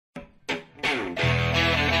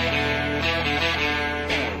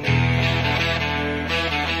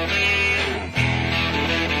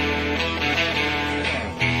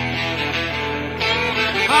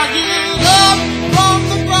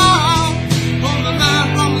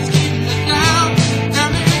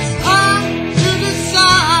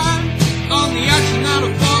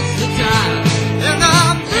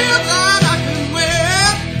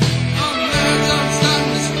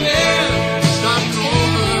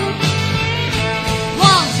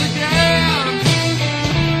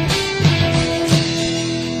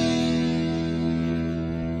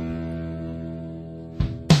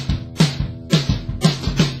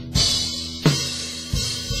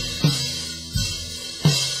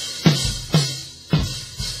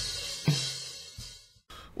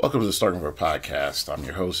Welcome to the Starting Over podcast. I'm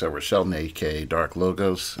your host, Edward Shelton, aka Dark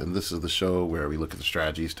Logos, and this is the show where we look at the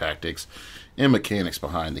strategies, tactics, and mechanics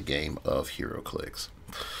behind the game of heroclix.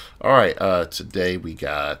 All right, today we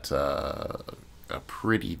got a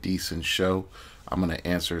pretty decent show. I'm going to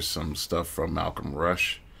answer some stuff from Malcolm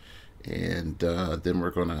Rush, and then we're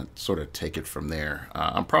going to sort of take it from there.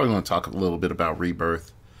 I'm probably going to talk a little bit about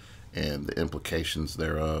rebirth and the implications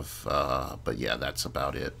thereof, but yeah, that's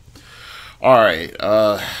about it. All right,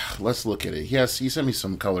 let's look at it. Yes, he sent me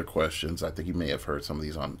some color questions. I think you may have heard some of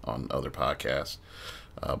these on other podcasts,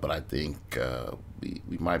 but I think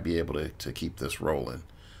we might be able to keep this rolling.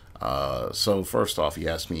 So first off, he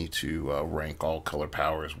asked me to rank all color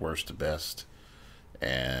powers worst to best,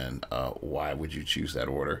 and why would you choose that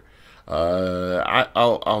order?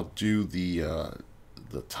 I'll do the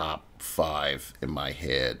top five in my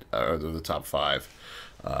head, or the top five.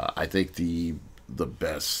 I think the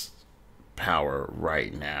best power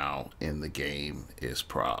right now in the game is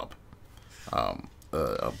prob.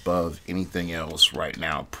 Above anything else right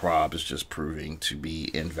now, prob is just proving to be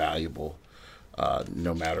invaluable.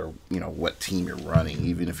 No matter what team you're running,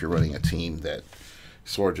 even if you're running a team that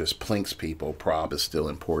sort of just plinks people, prob is still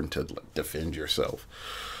important to defend yourself.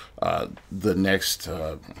 The next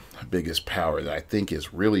biggest power that I think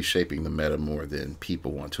is really shaping the meta more than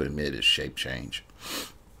people want to admit is shape change.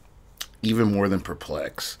 Even more than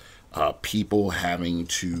perplex. People having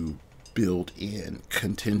to build in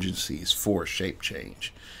contingencies for shape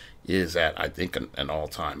change is at, I think, an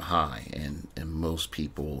all-time high, and most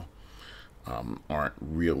people aren't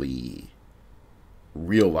really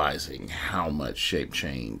realizing how much shape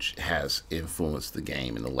change has influenced the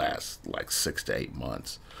game in the last 6 to 8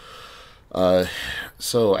 months.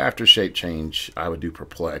 So after shape change, I would do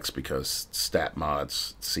perplex because stat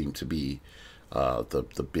mods seem to be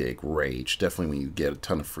the big rage. Definitely when you get a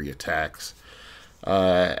ton of free attacks.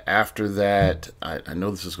 After that, I know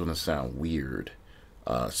this is going to sound weird.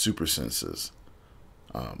 Super senses.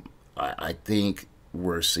 I think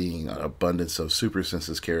we're seeing an abundance of super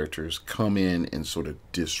senses characters come in and sort of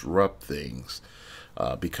disrupt things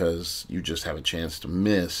because you just have a chance to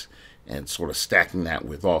miss, and sort of stacking that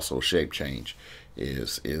with also shape change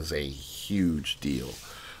is a huge deal.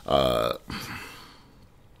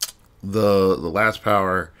 The last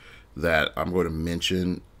power that I'm going to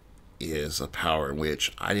mention is a power in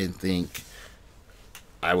which I didn't think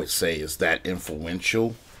I would say is that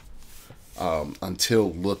influential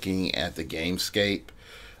until looking at the gamescape.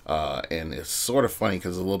 And it's sort of funny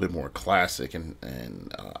because it's a little bit more classic,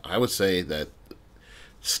 and I would say that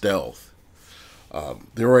stealth.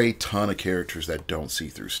 There are a ton of characters that don't see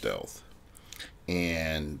through stealth.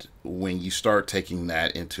 And when you start taking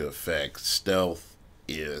that into effect, stealth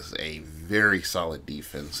is a very solid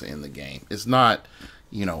defense in the game. It's not,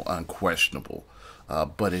 unquestionable,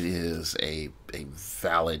 but it is a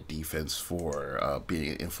valid defense for being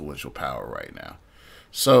an influential power right now.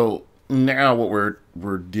 So now what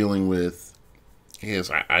we're dealing with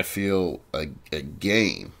is, I feel, a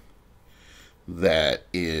game that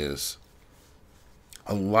is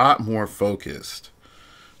a lot more focused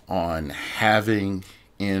on having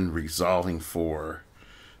and resolving for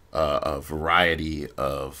a variety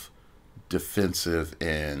of defensive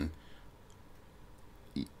and,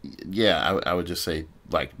 I would just say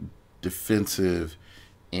defensive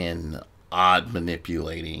and odd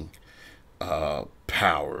manipulating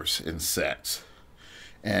powers and sets.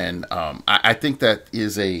 And I think that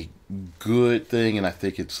is a good thing, and I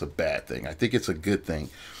think it's a bad thing. I think it's a good thing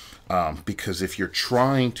because if you're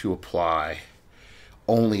trying to apply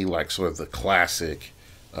only sort of the classic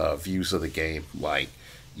views of the game,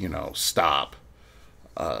 stop,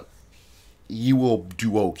 you will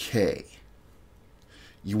do okay.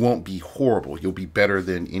 You won't be horrible. You'll be better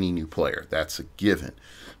than any new player. That's a given.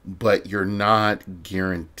 But you're not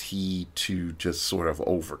guaranteed to just sort of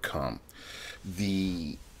overcome.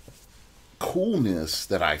 The coolness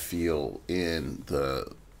that I feel in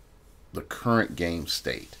the current game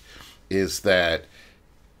state is that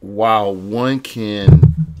while one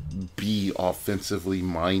can be offensively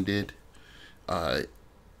minded,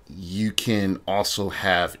 you can also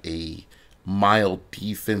have a mild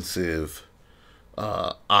defensive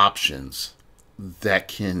options that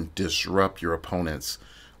can disrupt your opponent's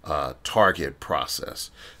target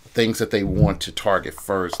process. Things that they want to target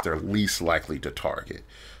first, they're least likely to target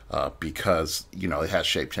because it has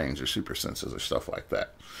shape change or super senses or stuff like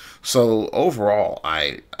that. So overall,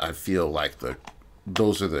 I feel like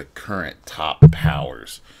those are the current top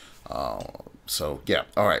powers. So yeah,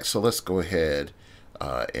 all right. So let's go ahead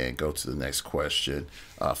and go to the next question.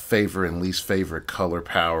 Favorite and least favorite color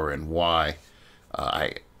power and why.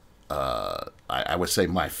 I would say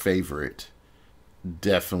my favorite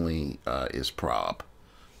definitely is prob.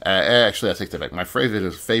 Actually, I take that back. My favorite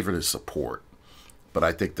is support, but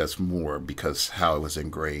I think that's more because how it was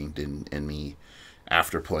ingrained in me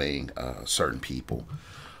after playing certain people.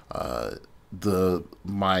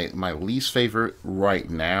 My least favorite right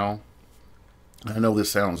now. I know this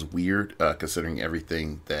sounds weird considering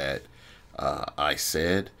everything that I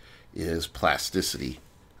said is plasticity.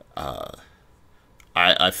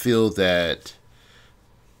 I feel that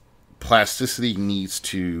plasticity needs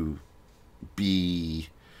to be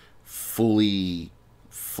fully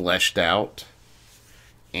fleshed out,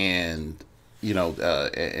 and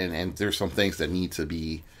and there's some things that need to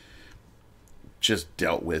be just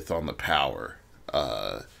dealt with on the power.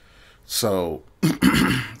 So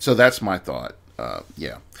so that's my thought.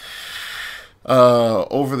 Yeah.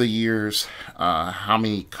 Over the years, how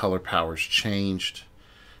many color powers changed?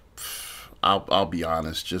 I'll be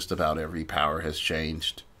honest. Just about every power has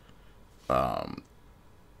changed,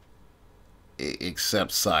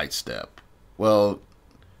 except sidestep. Well,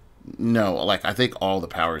 no. Like I think all the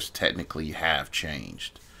powers technically have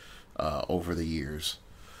changed over the years.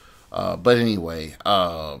 But anyway,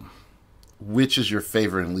 which is your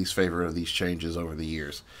favorite and least favorite of these changes over the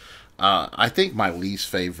years? I think my least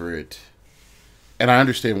favorite, and I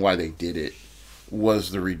understand why they did it, was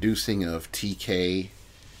the reducing of TK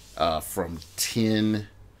from 10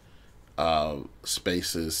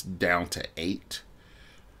 spaces down to 8,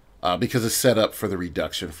 because it's set up for the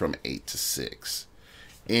reduction from 8 to 6.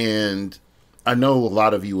 And I know a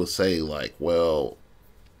lot of you will say, like, well,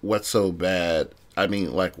 what's so bad? I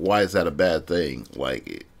mean, like, why is that a bad thing?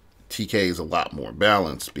 Like, TK is a lot more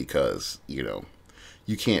balanced because,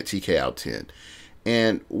 you can't TK out 10.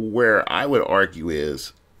 And where I would argue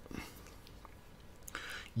is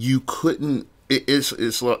you couldn't,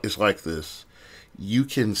 it's like this. You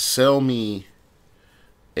can sell me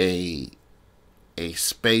a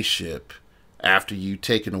spaceship after you've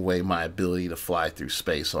taken away my ability to fly through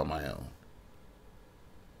space on my own.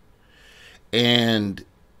 And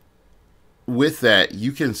with that,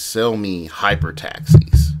 you can sell me hyper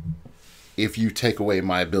taxis if you take away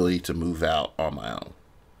my ability to move out on my own.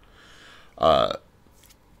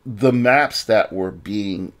 The maps that were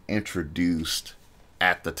being introduced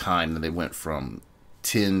at the time that they went from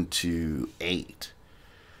 10 to 8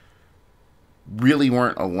 really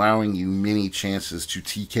weren't allowing you many chances to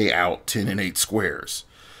TK out 10 and 8 squares.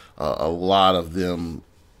 A lot of them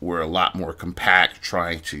were a lot more compact,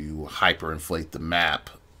 trying to hyperinflate the map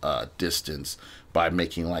distance by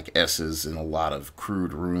making like S's in a lot of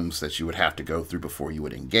crude rooms that you would have to go through before you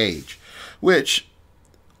would engage, which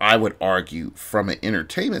I would argue from an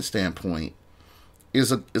entertainment standpoint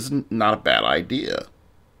is not a bad idea.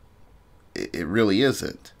 It really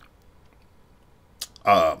isn't.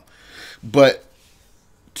 But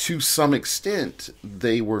to some extent,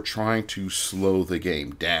 they were trying to slow the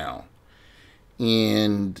game down.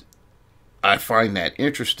 And I find that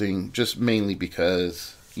interesting, just mainly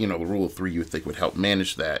because, the rule of 3 you would think would help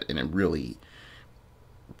manage that, and it really,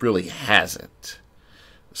 really hasn't.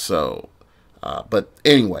 So, but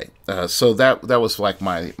anyway, so that was like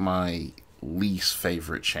my least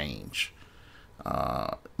favorite change.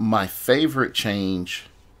 My favorite change,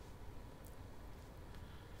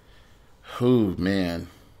 oh man.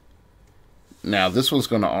 Now this one's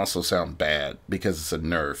going to also sound bad because it's a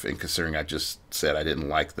nerf, and considering I just said I didn't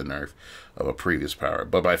like the nerf of a previous power,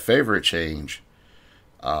 but my favorite change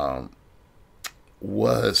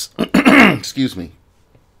was excuse me,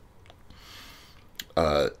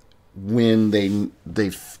 when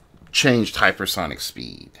they've changed hypersonic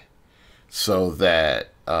speed, so that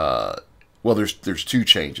well, there's 2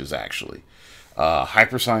 changes actually.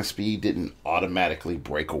 Hypersonic speed didn't automatically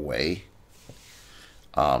break away.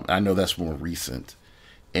 I know that's more recent,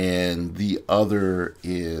 and the other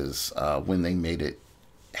is when they made it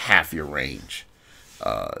half your range.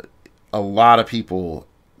 A lot of people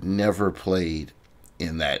never played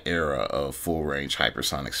in that era of full range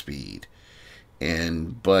hypersonic speed,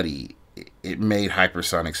 and buddy, it made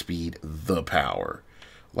hypersonic speed the power.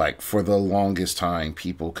 Like, for the longest time,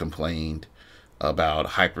 people complained about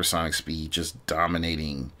hypersonic speed just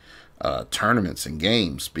dominating tournaments and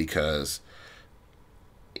games because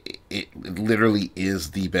it literally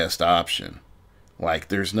is the best option. Like,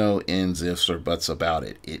 there's no ends, ifs, or buts about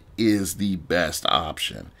it. It is the best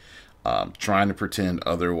option. Trying to pretend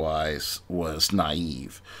otherwise was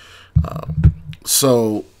naive.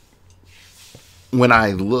 So when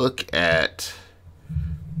I look at,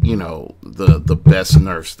 the best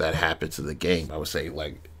nerfs that happened to the game, I would say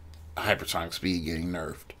like hypersonic speed getting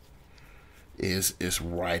nerfed is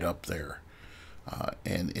right up there.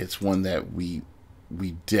 And it's one that we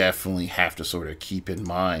definitely have to sort of keep in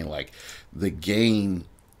mind. Like, the game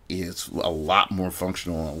is a lot more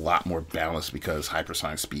functional and a lot more balanced because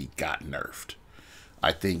hypersonic speed got nerfed.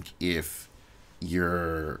 I think if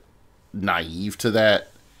you're naive to that,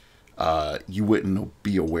 you wouldn't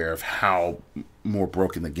be aware of how more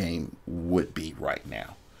broken the game would be right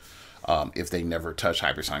now, if they never touch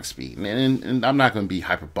hypersonic speed. And I'm not going to be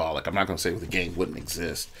hyperbolic. I'm not going to say the game wouldn't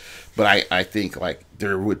exist, but I think like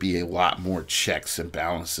there would be a lot more checks and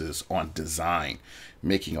balances on design,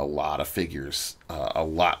 making a lot of figures a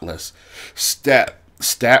lot less stat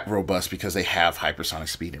robust because they have hypersonic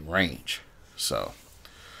speed and range. So,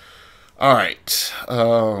 all right.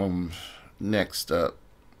 Next up,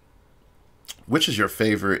 which is your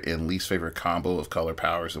favorite and least favorite combo of color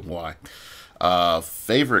powers and why?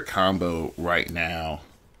 Favorite combo right now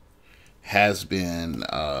has been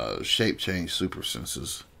shape change super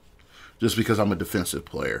senses, just because I'm a defensive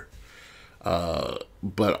player.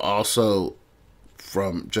 But also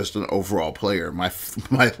from just an overall player, my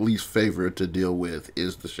least favorite to deal with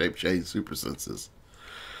is the shape change super senses.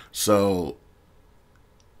 So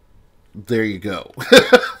there you go.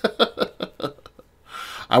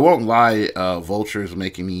 I won't lie, Vulture's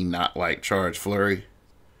making me not like Charge Flurry,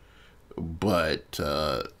 but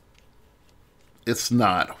it's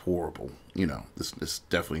not horrible. You know, it's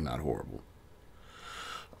definitely not horrible.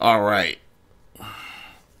 All right.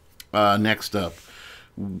 Next up,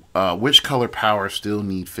 which color powers still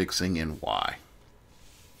need fixing and why?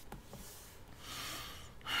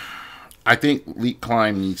 I think Leap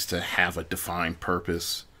Climb needs to have a defined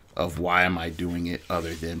purpose of why am I doing it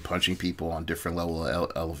other than punching people on different level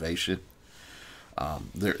of elevation.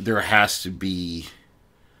 There has to be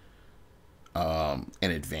an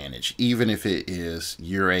advantage, even if it is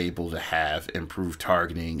you're able to have improved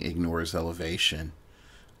targeting, ignores elevation,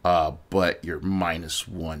 but you're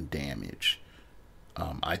 -1 damage.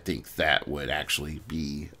 I think that would actually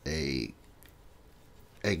be a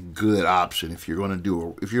good option if you're going to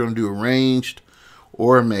do a ranged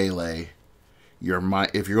or a melee.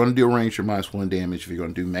 If you're going to do a range, you're -1 damage. If you're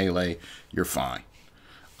going to do melee, you're fine.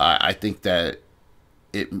 I think that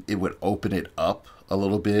it would open it up a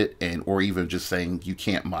little bit, or even just saying you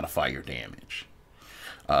can't modify your damage.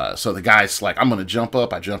 So the guy's like, I'm going to jump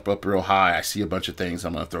up. I jump up real high. I see a bunch of things.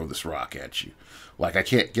 I'm going to throw this rock at you. Like, I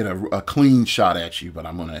can't get a clean shot at you, but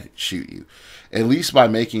I'm going to shoot you. At least by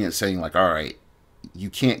making it saying like, all right, you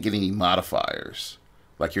can't get any modifiers.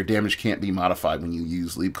 Like, your damage can't be modified when you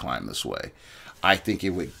use Leap Climb this way. I think it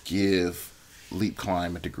would give Leap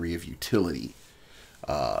Climb a degree of utility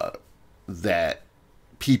that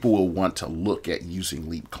people will want to look at using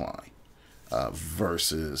Leap Climb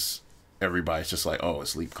versus everybody's just like, oh,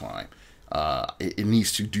 it's Leap Climb. It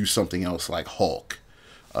needs to do something else like Hulk,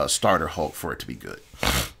 starter Hulk, for it to be good.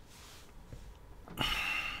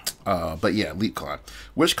 But yeah, Leap Climb.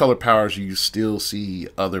 Which color powers do you still see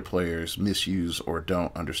other players misuse or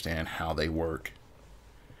don't understand how they work?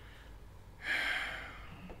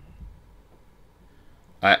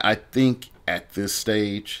 I think at this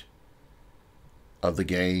stage of the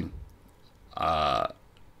game, I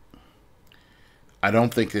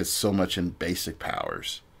don't think it's so much in basic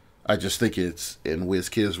powers. I just think it's in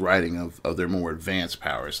WizKid's writing of their more advanced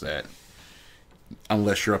powers that,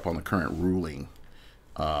 unless you're up on the current ruling,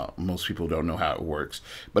 most people don't know how it works.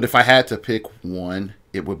 But if I had to pick one,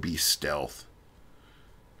 it would be stealth.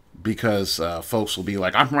 Because folks will be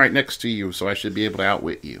like, I'm right next to you, so I should be able to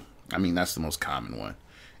outwit you. I mean, that's the most common one.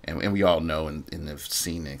 And we all know and have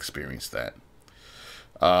seen and experienced that.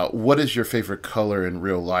 What is your favorite color in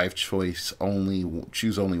real life? Choose only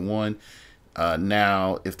one.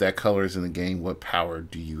 Now, if that color is in the game, what power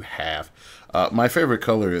do you have? My favorite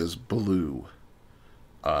color is blue.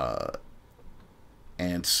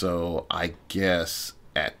 And so I guess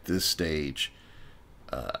at this stage,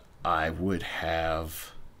 I would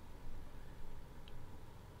have...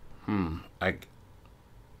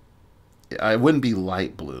 I wouldn't be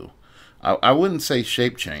light blue. I wouldn't say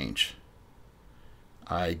shape change.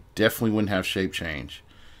 I definitely wouldn't have shape change.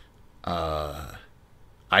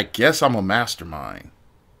 I guess I'm a mastermind.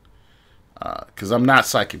 Because I'm not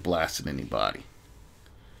psychic blasting anybody.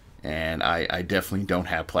 And I definitely don't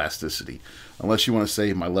have plasticity. Unless you want to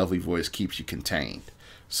say my lovely voice keeps you contained.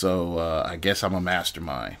 So I guess I'm a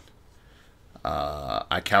mastermind.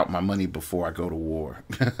 I count my money before I go to war.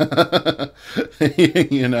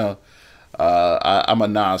 You know. I'm a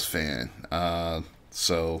Nas fan.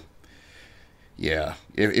 So, yeah.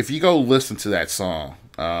 If you go listen to that song,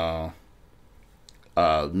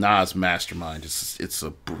 Nas Mastermind, it's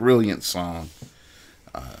a brilliant song.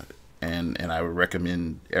 and I would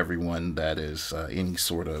recommend everyone that is any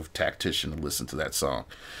sort of tactician to listen to that song.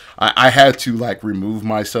 I had to like remove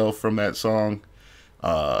myself from that song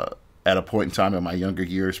at a point in time in my younger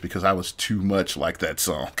years because I was too much like that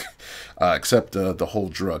song, except the whole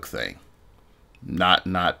drug thing.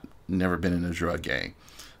 Never been in a drug gang,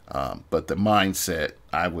 but the mindset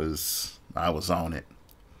I was on it.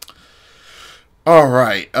 All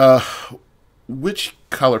right. Which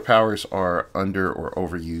color powers are under or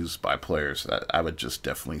overused by players? I would just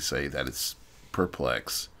definitely say that it's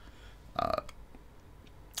perplex.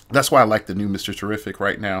 That's why I like the new Mr. Terrific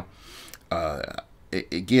right now.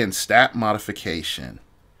 Again, stat modification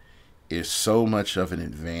is so much of an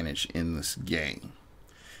advantage in this game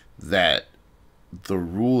that the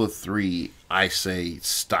rule of three, I say,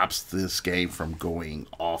 stops this game from going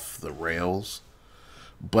off the rails.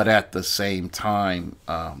 But at the same time,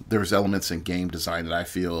 there's elements in game design that I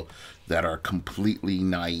feel that are completely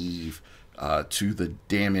naive to the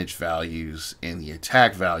damage values and the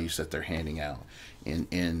attack values that they're handing out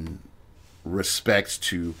in respect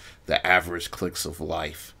to the average clicks of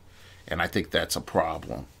life. And I think that's a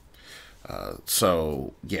problem.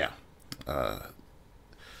 So, yeah.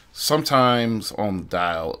 Sometimes on the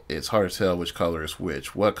dial, it's hard to tell which color is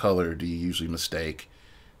which. What color do you usually mistakenly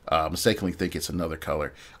think it's another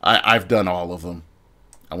color? I've done all of them.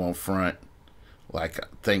 I won't front. Like,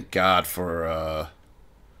 thank God for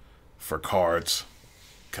cards,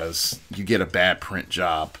 because you get a bad print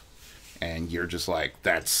job, and you're just like,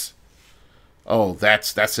 that's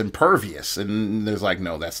impervious, and there's like,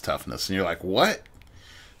 no, that's toughness, and you're like, what?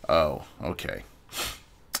 Oh, okay.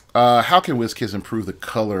 How can WizKids improve the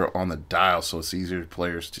color on the dial so it's easier for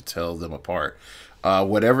players to tell them apart?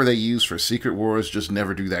 Whatever they use for Secret Wars, just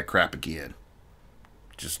never do that crap again.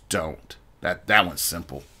 Just don't. That one's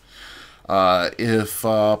simple. If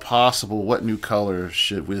possible, what new color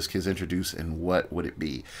should WizKids introduce, and what would it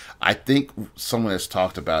be? I think someone has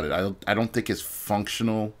talked about it. I don't think it's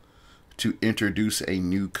functional to introduce a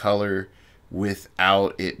new color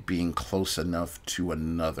without it being close enough to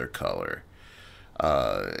another color.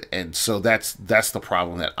 And so that's the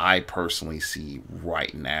problem that I personally see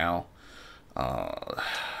right now.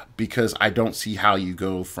 Because I don't see how you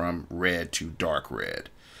go from red to dark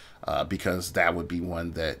red, because that would be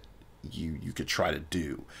one that you could try to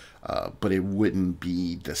do, but it wouldn't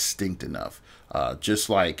be distinct enough.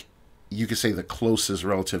 Just like you could say the closest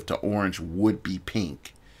relative to orange would be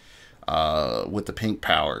pink, with the pink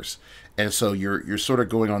powers, and so you're sort of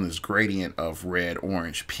going on this gradient of red,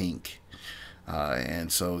 orange, pink.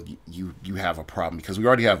 And so you have a problem because we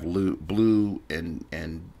already have blue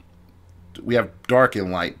and we have dark and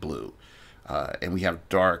light blue, and we have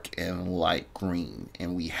dark and light green,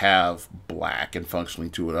 and we have black, and functionally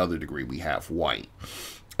to another degree we have white.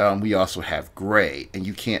 We also have gray, and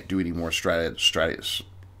you can't do any more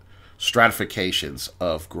stratifications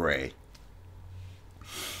of gray.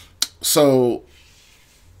 So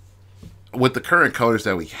with the current colors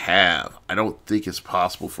that we have, I don't think it's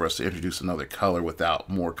possible for us to introduce another color without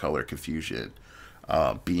more color confusion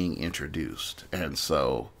being introduced. And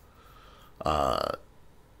so,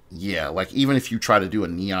 yeah, like even if you try to do a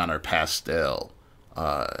neon or pastel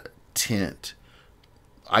tint,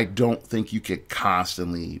 I don't think you could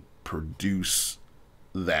constantly produce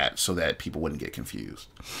that so that people wouldn't get confused.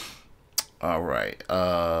 All right.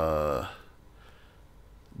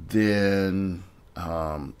 Then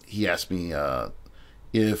he asked me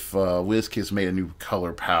if WizKids made a new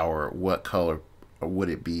color power, what color would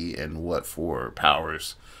it be, and what four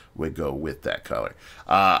powers would go with that color.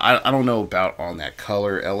 I don't know about on that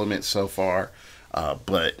color element so far,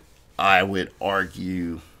 but I would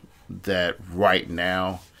argue that right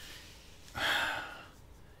now,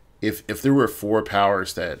 if there were four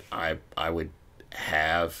powers that I would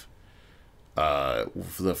have,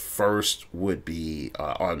 the first would be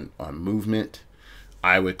on movement.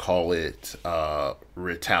 I would call it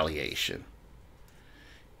retaliation.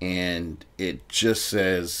 And it just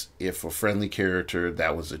says if a friendly character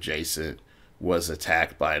that was adjacent was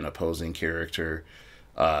attacked by an opposing character,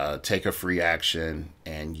 take a free action,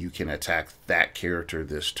 and you can attack that character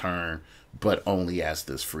this turn, but only as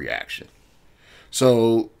this free action.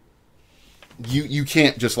 So you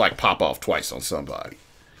can't just like pop off twice on somebody.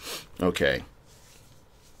 Okay.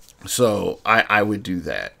 So I would do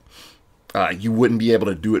that. You wouldn't be able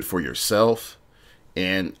to do it for yourself,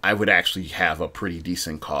 and I would actually have a pretty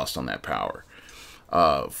decent cost on that power.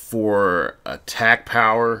 For attack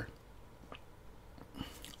power,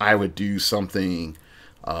 I would do something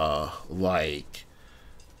like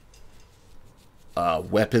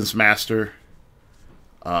Weapons Master,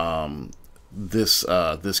 this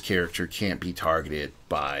character can't be targeted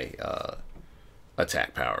by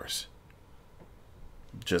attack powers.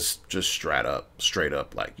 Just straight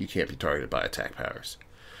up, like you can't be targeted by attack powers.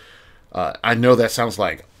 I know that sounds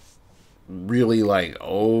like really like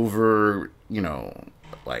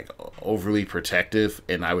like overly protective,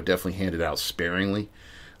 and I would definitely hand it out sparingly.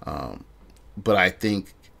 But I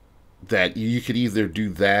think that you could either do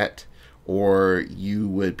that, or you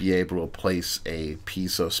would be able to place a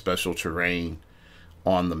piece of special terrain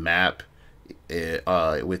on the map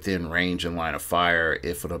within range and line of fire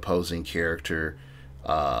if an opposing character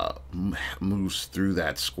moves through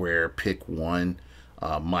that square. Pick one,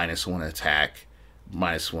 -1 attack,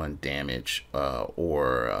 -1 damage,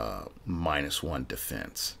 or -1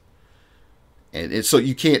 defense. And so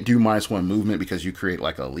you can't do -1 movement because you create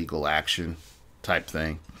like a legal action type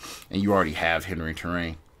thing, and you already have hindering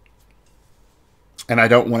terrain. And I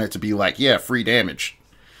don't want it to be like, yeah, free damage.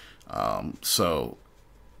 So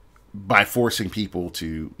by forcing people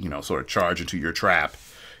to, sort of charge into your trap,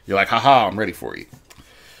 you're like, haha, I'm ready for you.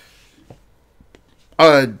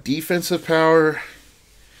 Defensive power,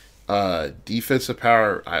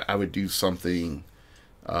 I would do something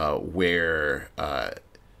where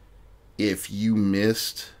if you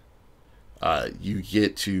missed, you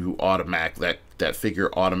get to that figure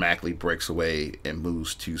automatically breaks away and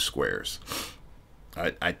moves 2 squares.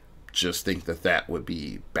 I just think that would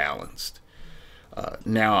be balanced.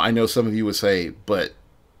 Now, I know some of you would say, but,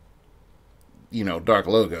 Dark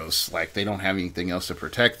Logos, like, they don't have anything else to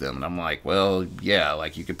protect them. And I'm like, well, yeah,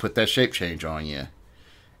 like, you could put that shape change on you.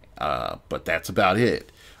 But that's about it.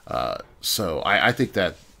 So I think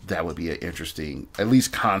that would be an interesting, at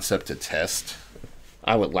least concept to test.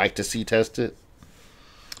 I would like to see tested.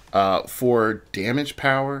 For damage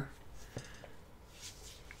power,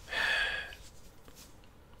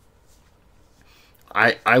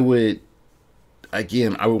 I would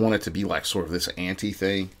want it to be like sort of this anti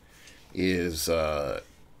thing. Is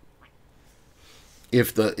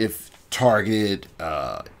if targeting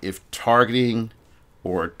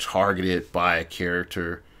or targeted by a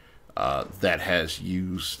character that has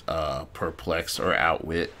used perplex or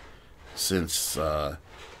outwit since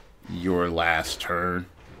your last turn,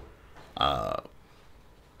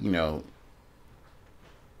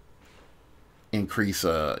 increase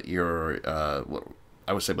your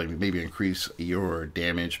I would say maybe increase your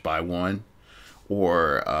damage by 1,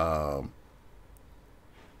 or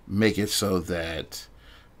make it so that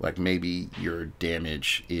like maybe your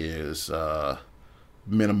damage is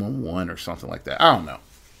minimum 1 or something like that. I don't know.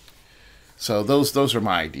 So those are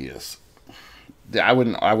my ideas. I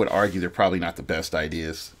would argue they're probably not the best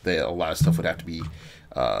ideas. A lot of stuff would have to be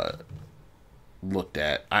looked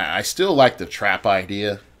at. I still like the trap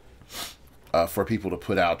idea for people to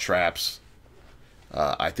put out traps.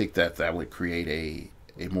 I think that would create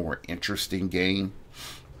a more interesting game.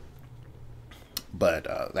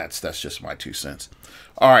 But that's just my 2 cents.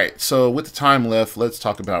 All right, so with the time left, let's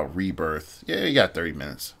talk about Rebirth. Yeah, you got 30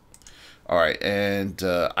 minutes. All right, and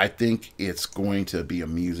I think it's going to be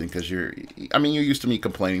amusing because you're used to me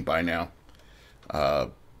complaining by now.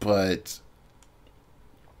 But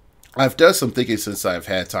I've done some thinking since I've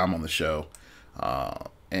had Tom on the show.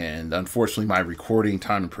 And unfortunately, my recording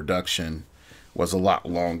time and production was a lot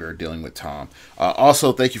longer dealing with Tom.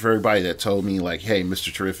 Also, thank you for everybody that told me, like, hey,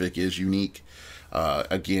 Mr. Terrific is unique.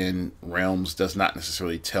 Again, Realms does not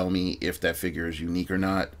necessarily tell me if that figure is unique or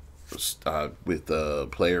not with the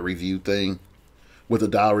player review thing, with the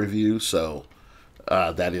dial review. So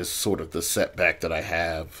that is sort of the setback that I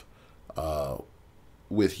have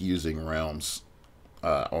with using Realms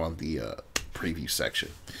on the preview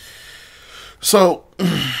section. So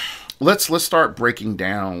let's start breaking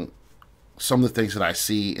down some of the things that I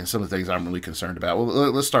see and some of the things I'm really concerned about.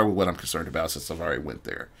 Well, let's start with what I'm concerned about since I've already went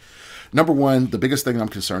there. Number one, the biggest thing I'm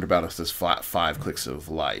concerned about is this 5 clicks of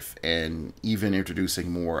life, and even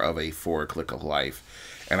introducing more of a 4 click of life.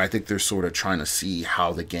 And I think they're sort of trying to see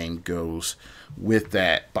how the game goes with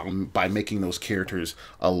that by making those characters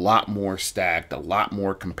a lot more stacked, a lot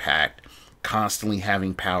more compact, constantly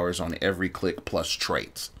having powers on every click plus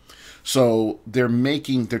traits. So they're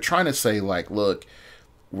trying to say, like, look,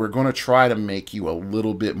 we're going to try to make you a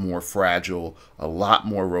little bit more fragile, a lot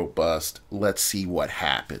more robust. Let's see what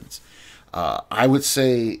happens. I would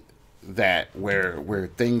say that where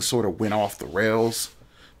things sort of went off the rails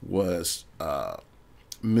was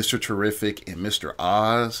Mr. Terrific and Mr.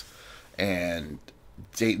 Oz, and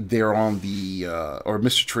they're on the or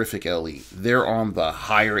Mr. Terrific LE. They're on the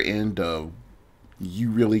higher end of you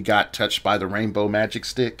really got touched by the rainbow magic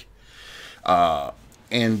stick,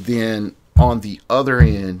 and then on the other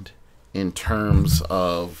end, in terms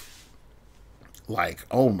of like,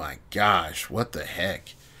 oh my gosh, what the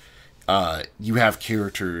heck? You have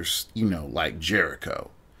characters, you know, like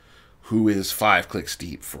Jericho, who is 5 clicks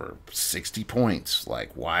deep for 60 points.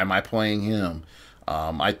 Like, why am I playing him?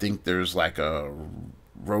 I think there's like a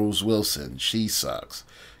Rose Wilson. She sucks.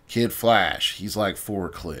 Kid Flash, he's like 4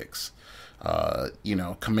 clicks. You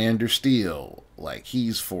know, Commander Steel, like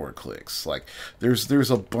he's 4 clicks. Like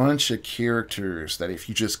there's a bunch of characters that if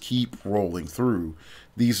you just keep rolling through,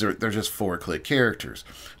 they're just 4 click characters.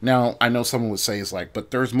 Now I know someone would say it's like,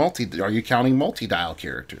 but there's are you counting multi-dial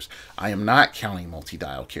characters? I am not counting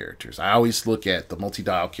multi-dial characters. I always look at the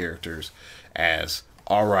multi-dial characters as,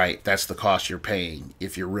 all right, that's the cost you're paying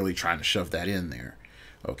if you're really trying to shove that in there.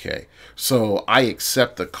 Okay, so I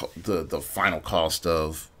accept the final cost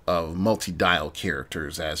of multi-dial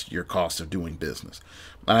characters as your cost of doing business,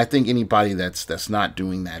 and I think anybody that's not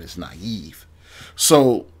doing that is naive.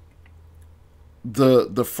 So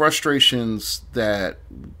the frustrations that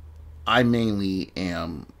I mainly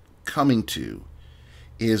am coming to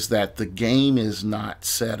is that the game is not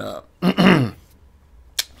set up.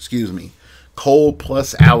 Excuse me. Cold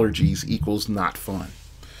plus allergies equals not fun.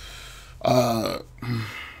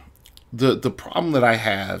 The problem that I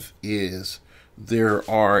have is there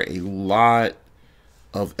are a lot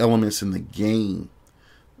of elements in the game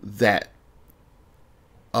that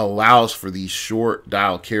allows for these short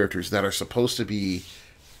dial characters that are supposed to be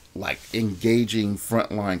like engaging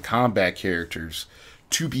frontline combat characters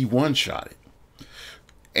to be one-shotted.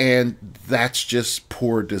 And that's just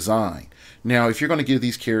poor design. Now, if you're going to give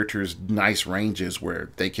these characters nice ranges where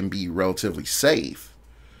they can be relatively safe,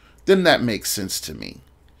 then that makes sense to me.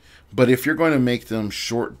 But if you're going to make them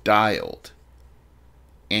short dialed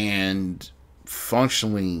and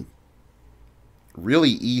functionally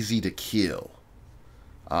really easy to kill,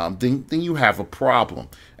 then you have a problem.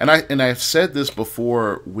 And I've said this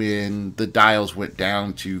before when the dials went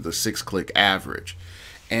down to the 6-click average.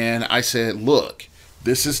 And I said, look,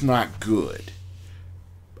 this is not good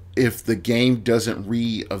if the game doesn't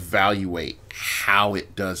reevaluate how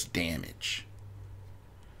it does damage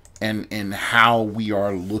and how we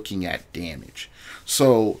are looking at damage.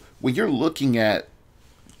 So when you're looking at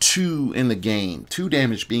 2 in the game, 2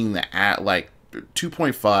 damage being the like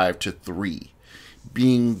 2.5 to 3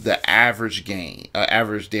 being the average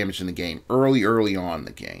average damage in the game early on in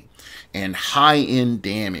the game, and high end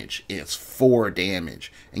damage is 4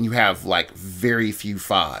 damage, and you have like very few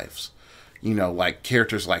 5s. You know, like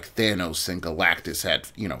characters like Thanos and Galactus had,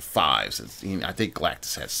 you know, 5s. And, I think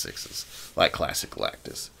Galactus had 6s, like classic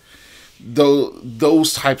Galactus. Though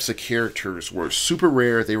those types of characters were super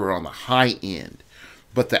rare, they were on the high end,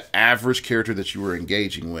 but the average character that you were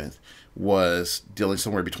engaging with was dealing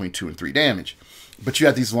somewhere between 2 and 3 damage. But you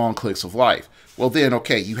had these long clicks of life. Well, then,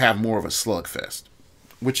 okay, you have more of a slugfest,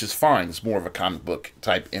 which is fine. It's more of a comic book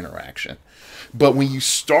type interaction. But when you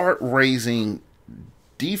start raising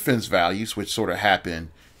defense values, which sort of happened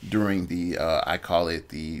during the, I call it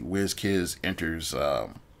the WizKids enters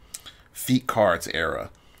feat cards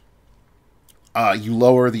era, you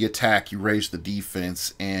lower the attack, you raise the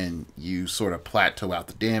defense, and you sort of plateau out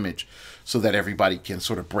the damage so that everybody can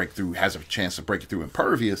sort of break through, has a chance to break through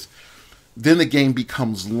impervious. Then the game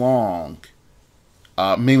becomes long,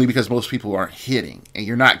 mainly because most people aren't hitting, and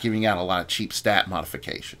you're not giving out a lot of cheap stat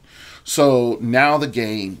modification. So now the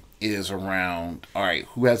game is around, all right,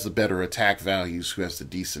 who has the better attack values, who has the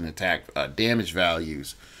decent attack damage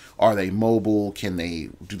values, are they mobile, do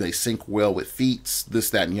they sync well with feats,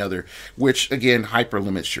 this, that, and the other, which again hyper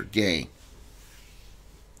limits your game.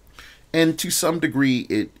 And to some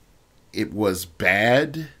degree it was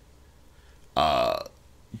bad,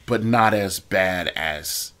 but not as bad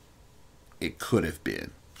as it could have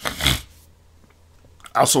been.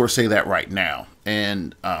 I'll sort of say that right now.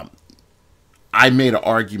 And I made an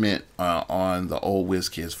argument on the old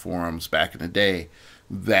WizKids forums back in the day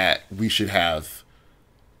that we should have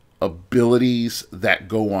abilities that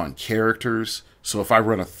go on characters. So if I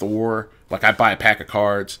run a Thor, like I buy a pack of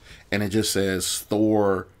cards and it just says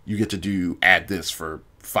Thor, you get to add this for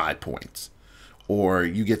 5 points. Or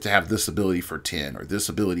you get to have this ability for 10 or this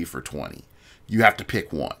ability for 20. You have to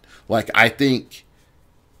pick one. Like, I think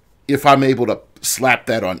if I'm able to slap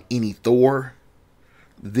that on any Thor,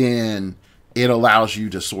 then it allows you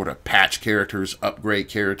to sort of patch characters, upgrade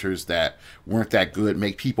characters that weren't that good,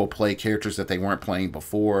 make people play characters that they weren't playing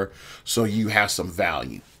before, so you have some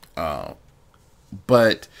value.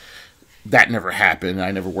 But that never happened.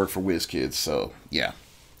 I never worked for WizKids, so yeah.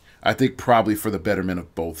 I think probably for the betterment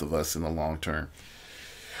of both of us in the long term.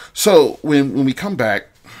 So when we come back,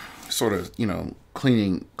 sort of, you know,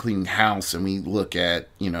 cleaning house, and we look at,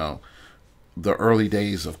 you know, the early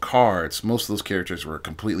days of cards, most of those characters were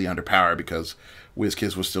completely underpowered because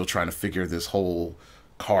WizKids was still trying to figure this whole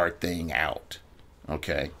card thing out.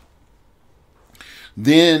 Okay.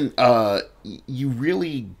 Then you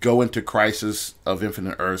really go into Crisis of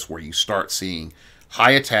Infinite Earths where you start seeing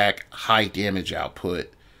high attack, high damage output,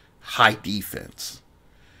 high defense.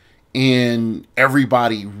 And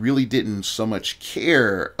everybody really didn't so much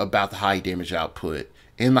care about the high damage output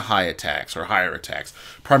and the high attacks or higher attacks,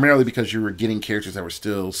 primarily because you were getting characters that were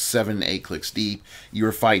still 7 8 clicks deep. You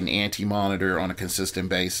were fighting anti-monitor on a consistent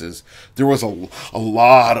basis. There was a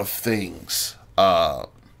lot of things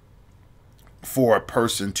for a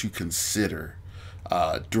person to consider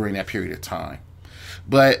during that period of time.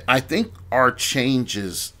 But I think our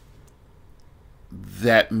changes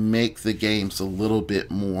that make the games a little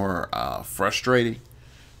bit more frustrating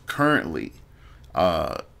currently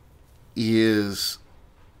is,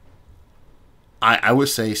 I would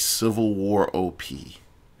say, Civil War OP.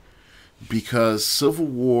 Because Civil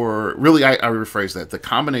War, really, I rephrase that, the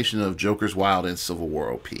combination of Joker's Wild and Civil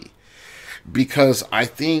War OP. Because I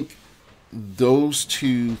think those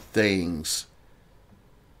two things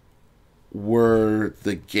were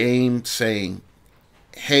the game saying,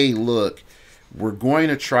 hey, look, we're going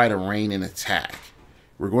to try to rein in attack.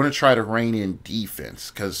 We're going to try to rein in defense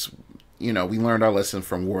because, we learned our lesson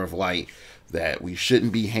from War of Light that we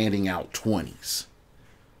shouldn't be handing out 20s.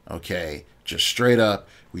 Okay? Just straight up,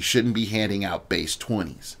 we shouldn't be handing out base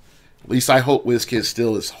 20s. At least I hope WizKids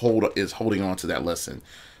still is holding on to that lesson.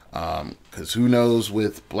 Because who knows,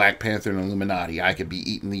 with Black Panther and Illuminati, I could be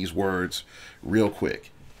eating these words real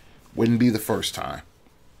quick. Wouldn't be the first time.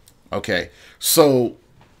 Okay? So,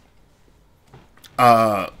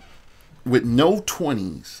 with no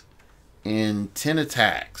 20s and 10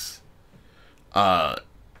 attacks,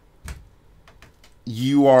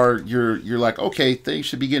 you're like, okay, things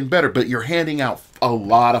should be getting better, but you're handing out a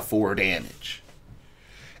lot of 4 damage.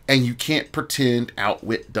 And you can't pretend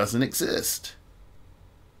outwit doesn't exist.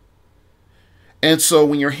 And so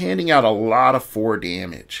when you're handing out a lot of 4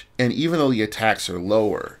 damage, and even though the attacks are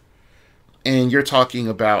lower, and you're talking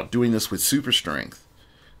about doing this with super strength,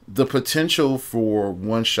 the potential for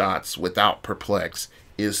one-shots without perplex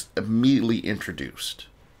is immediately introduced.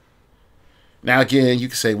 Now, again, you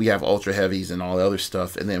can say we have ultra heavies and all the other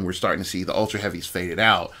stuff, and then we're starting to see the ultra heavies faded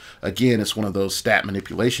out. Again, it's one of those stat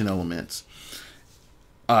manipulation elements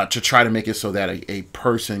to try to make it so that a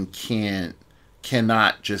person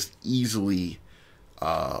cannot just easily.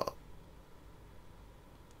 Let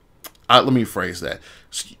me phrase that.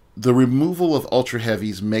 The removal of ultra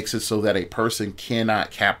heavies makes it so that a person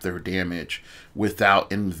cannot cap their damage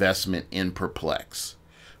without investment in perplex,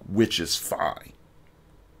 which is fine.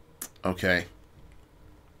 Okay.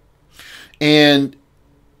 And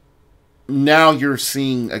now you're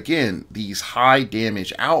seeing, again, these high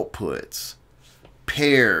damage outputs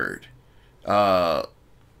paired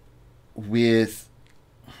with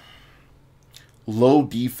low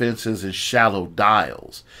defenses and shallow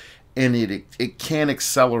dials. And it can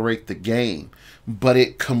accelerate the game, but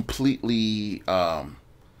it completely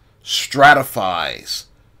stratifies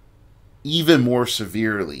even more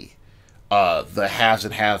severely the haves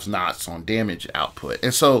and have-nots on damage output.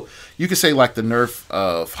 And so you could say like the nerf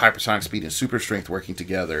of hypersonic speed and super strength working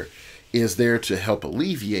together is there to help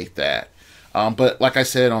alleviate that. But like I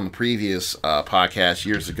said on the previous podcast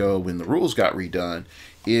years ago when the rules got redone,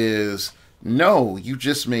 is no, you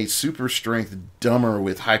just made super strength dumber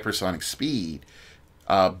with hypersonic speed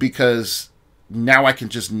because now I can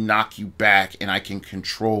just knock you back and I can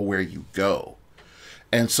control where you go.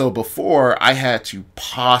 And so before, I had to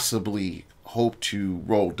possibly hope to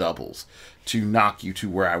roll doubles to knock you to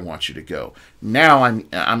where I want you to go. Now,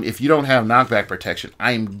 I'm if you don't have knockback protection,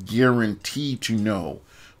 I am guaranteed to know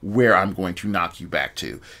where I'm going to knock you back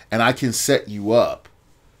to. And I can set you up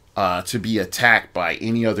to be attacked by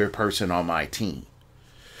any other person on my team.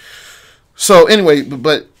 So anyway,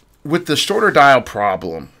 but with the shorter dial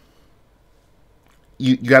problem,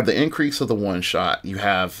 you have the increase of the one shot. You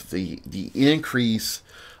have the increase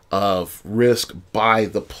of risk by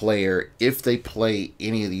the player if they play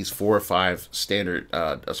any of these 4 or 5 standard,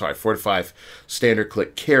 4 to 5 standard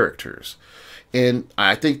click characters. And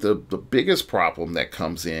I think the biggest problem that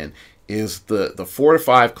comes in is the 4 to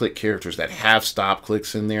 5 click characters that have stop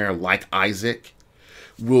clicks in there, like Isaac,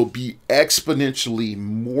 will be exponentially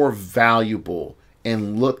more valuable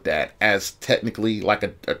and looked at as technically like a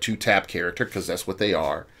 2-tap character, because that's what they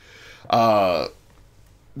are.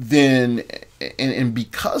 Then and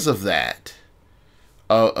because of that,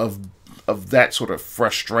 of that sort of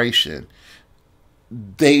frustration,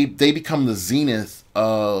 they become the zenith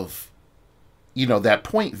of that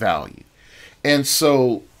point value. And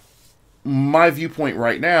so my viewpoint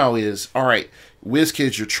right now is, all right,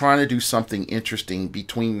 WizKids, you're trying to do something interesting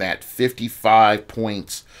between that 55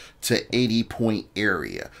 points to 80 point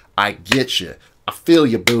area. I get you. I feel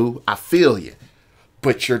you, boo. I feel you.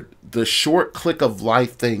 But the short click of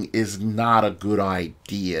life thing is not a good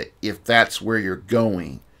idea if that's where you're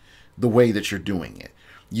going, the way that you're doing it.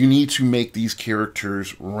 You need to make these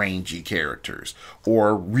characters rangy characters,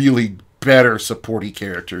 or really better supporty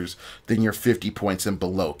characters than your 50 points and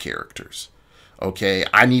below characters. Okay,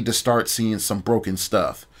 I need to start seeing some broken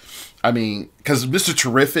stuff. I mean, because Mr.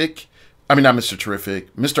 Terrific, I mean, not Mr.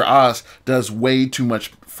 Terrific, Mr. Oz does way too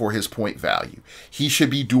much for his point value. He should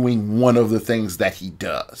be doing one of the things that he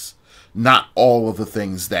does, not all of the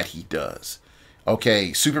things that he does.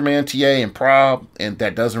 Okay, Superman TA and Prob, and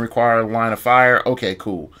that doesn't require a line of fire. Okay,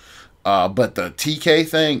 cool. But the TK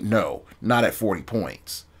thing, no, not at 40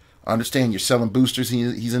 points. I understand you're selling boosters.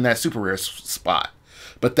 He's in that super rare spot.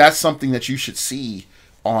 But that's something that you should see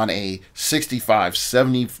on a 65,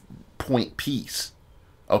 70 point piece.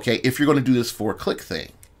 Okay, if you're going to do this for a click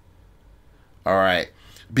thing. All right.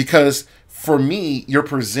 Because for me, you're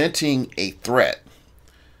presenting a threat,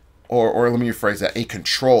 or let me rephrase that, a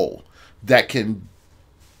control that can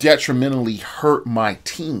detrimentally hurt my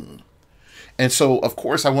team. And so, of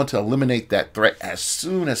course, I want to eliminate that threat as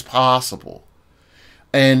soon as possible.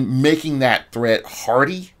 And making that threat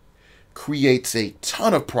hardy creates a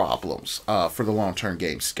ton of problems for the long-term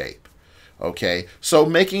gamescape. Okay, so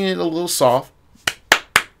making it a little soft,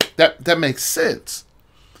 that makes sense.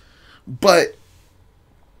 But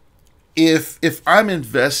if I'm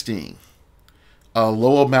investing a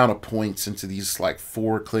low amount of points into these like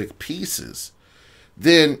 4-click pieces,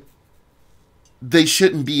 then they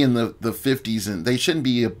shouldn't be in the 50s, and they shouldn't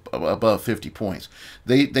be above 50 points.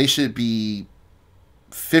 They should be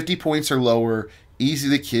 50 points or lower, easy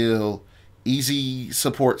to kill, easy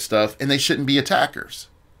support stuff, and they shouldn't be attackers.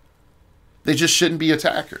 They just shouldn't be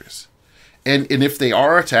attackers. And if they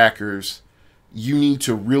are attackers, you need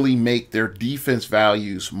to really make their defense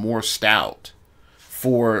values more stout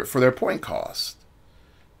for their point cost.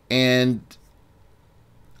 And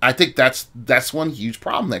I think that's one huge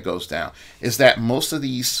problem that goes down, is that most of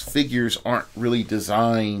these figures aren't really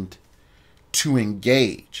designed to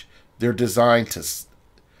engage. They're designed to,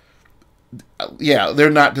 yeah, they're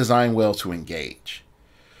not designed well to engage.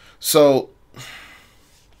 So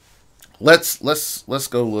let's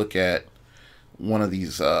go look at one of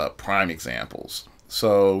these prime examples.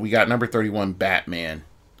 So we got number 31, Batman.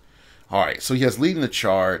 All right, so he has leading the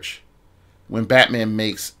charge. When Batman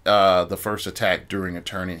makes the first attack during a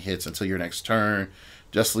turn and hits until your next turn,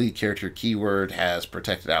 just lead character keyword has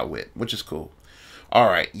protected outwit, which is cool. All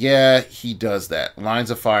right, yeah, he does that.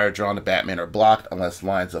 Lines of fire drawn to Batman are blocked unless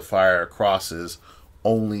lines of fire crosses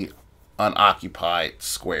only unoccupied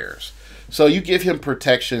squares. So you give him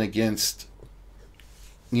protection against,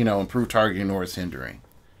 you know, improved targeting or it's hindering.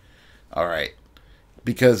 All right,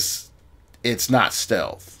 because it's not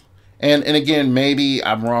stealth. And again, maybe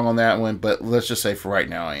I'm wrong on that one, but let's just say for right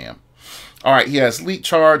now I am. All right, he has leap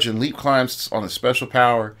charge and leap climbs on his special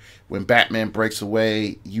power. When Batman breaks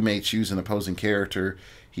away, you may choose an opposing character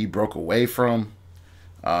he broke away from.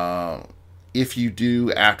 If you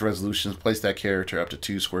do, after resolutions, place that character up to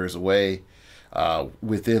 2 squares away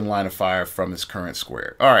within line of fire from his current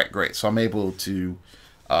square. All right, great. So I'm able to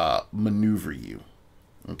maneuver you.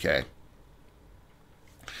 Okay.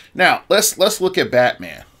 Now let's look at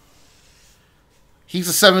Batman. He's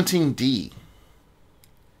a 17D.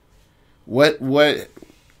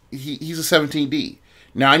 He's a 17D.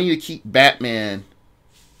 Now I need to keep Batman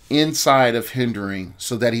inside of hindering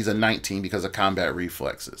so that he's a 19 because of combat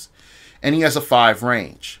reflexes. And he has a 5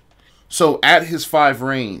 range. So at his 5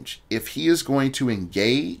 range, if he is going to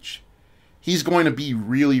engage, he's going to be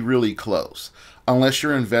really, really close. Unless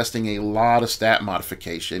you're investing a lot of stat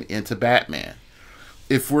modification into Batman.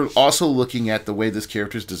 If we're also looking at the way this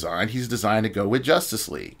character is designed, he's designed to go with Justice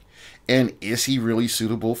League. And is he really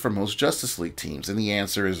suitable for most Justice League teams? And the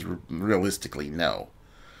answer is realistically no.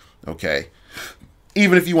 Okay?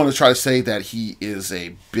 Even if you want to try to say that he is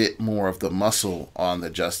a bit more of the muscle on the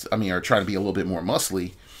or trying to be a little bit more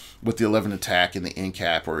muscly with the 11 attack and the end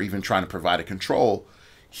cap, or even trying to provide a control,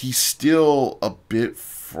 he's still a bit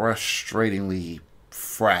frustratingly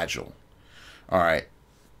fragile. All right.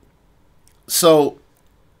 So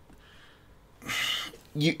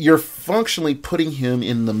you're functionally putting him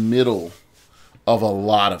in the middle of a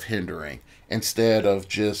lot of hindering instead of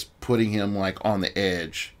just putting him like on the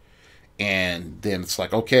edge. And then it's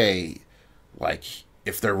like, okay, like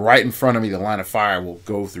if they're right in front of me, the line of fire will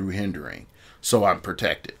go through hindering. So I'm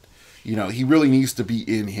protected. You know, he really needs to be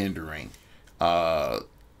in hindering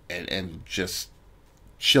and just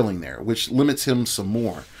chilling there, which limits him some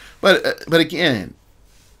more. But again,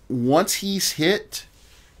 once he's hit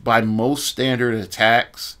by most standard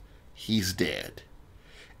attacks, he's dead.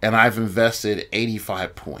 And I've invested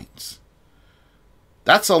 85 points.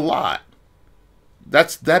 That's a lot.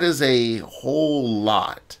 That is a whole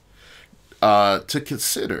lot to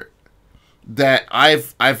consider. That I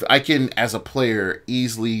can, as a player,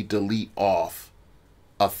 easily delete off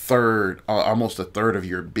a third, almost a third of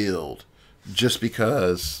your build, just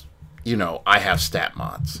because, you know, I have stat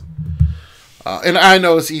mods. And I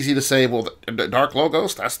know it's easy to say, well, the Dark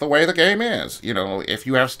Logos, that's the way the game is. You know, if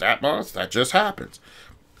you have stat mods, that just happens.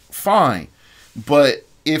 Fine. But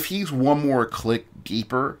if he's one more click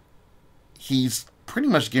deeper, he's pretty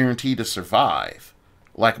much guaranteed to survive.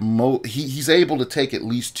 Like, he's able to take at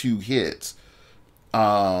least 2 hits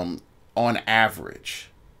on average.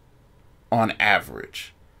 On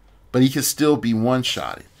average. But he can still be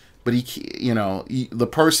one-shotted. But the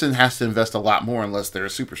person has to invest a lot more unless they're a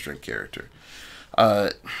super strength character.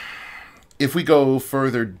 If we go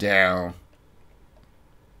further down,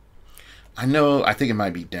 I think it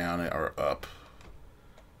might be down or up.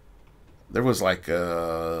 There was like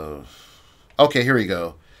okay, here we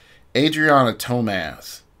go. Adriana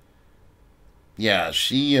Tomaz. Yeah,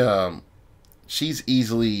 she's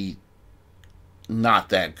easily not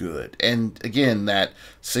that good. And again, that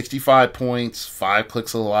 65 points, 5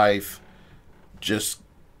 clicks of life, just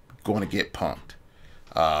going to get punked.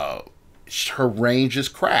 Her range is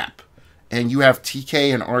crap. And you have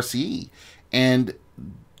TK and RCE. And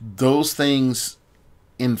those things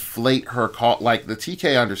inflate her cost. Like, the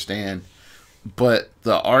TK, I understand, but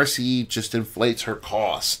the RCE just inflates her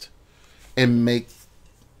cost and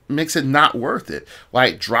makes it not worth it.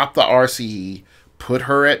 Like, drop the RCE, put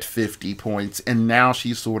her at 50 points, and now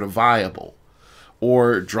she's sort of viable.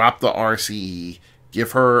 Or drop the RCE,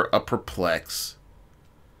 give her a perplex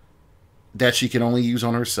that she can only use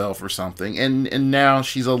on herself or something, and now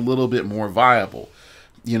she's a little bit more viable.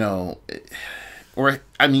 You know, or,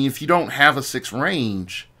 I mean, if you don't have a 6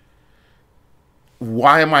 range,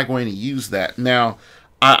 why am I going to use that? Now,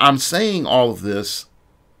 I'm saying all of this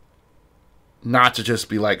not to just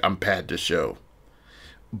be like, I'm pad to show.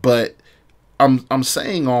 But I'm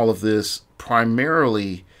saying all of this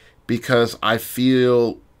primarily because I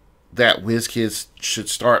feel that WizKids should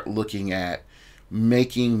start looking at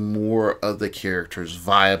making more of the characters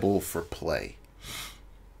viable for play.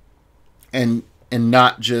 And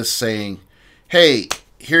not just saying, hey,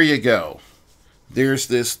 here you go. There's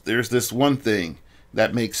this one thing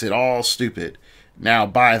that makes it all stupid. Now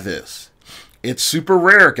buy this. It's super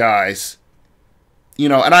rare, guys. You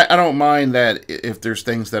know, and I don't mind that if there's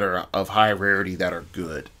things that are of high rarity that are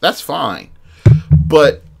good. That's fine.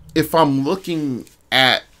 But if I'm looking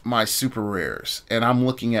at my super rares and I'm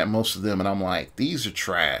looking at most of them and I'm like, these are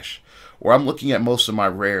trash. Or I'm looking at most of my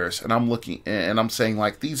rares and I'm saying,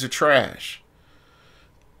 like, these are trash.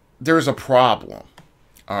 There's a problem.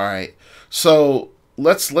 All right. So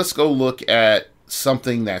let's go look at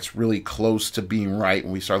something that's really close to being right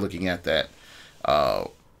when we start looking at that.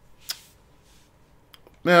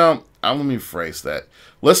 Now, let me phrase that.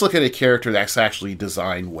 Let's look at a character that's actually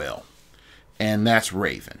designed well. And that's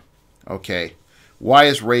Raven. Okay. Why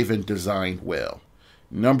is Raven designed well?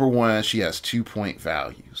 Number one, she has 2-point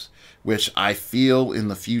values, which I feel in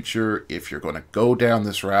the future, if you're going to go down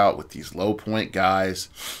this route with these low point guys,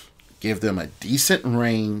 give them a decent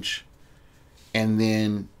range, and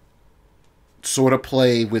then sort of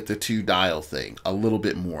play with the 2 dial thing a little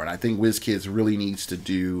bit more. And I think WizKids really needs to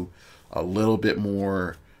do a little bit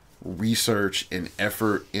more research and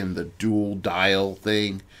effort in the dual dial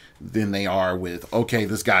thing than they are with, okay,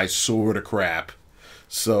 this guy's sort of crap,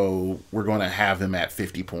 so we're going to have him at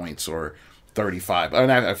 50 points or 35,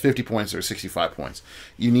 not 50 points or 65 points.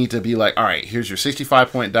 You need to be like, all right, here's your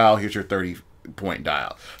 65 point dial, here's your 30 point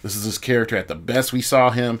dial. This is this character at the best we saw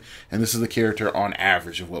him, and this is the character on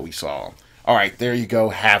average of what we saw. All right, there you go.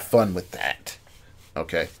 Have fun with that.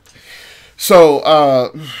 Okay.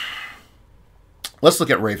 So, let's look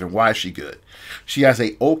at Raven. Why is she good? She has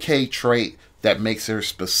a okay trait that makes her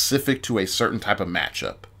specific to a certain type of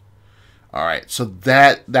matchup. All right, so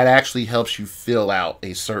that actually helps you fill out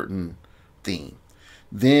a certain theme.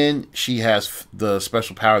 Then she has the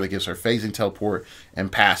special power that gives her phasing, teleport,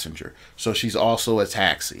 and passenger. So she's also a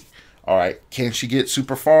taxi. All right, can she get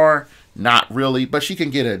super far? Not really, but she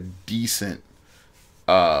can get a decent,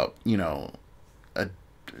 she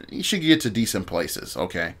can get to decent places.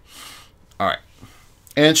 Okay, all right.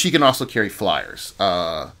 And she can also carry flyers.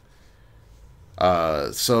 So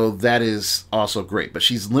that is also great. But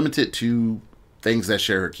she's limited to things that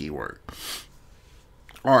share her keyword.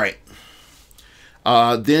 All right.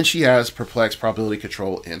 Then she has perplex, probability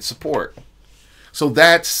control, and support. So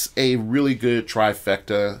that's a really good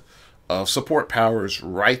trifecta of support powers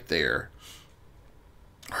right there.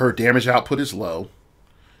 Her damage output is low.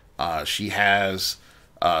 She has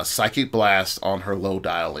Psychic Blast on her low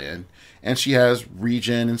dial in, and she has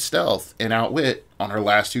Regen and Stealth and Outwit on her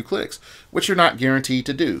last 2 clicks, which you're not guaranteed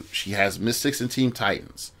to do. She has Mystics and Team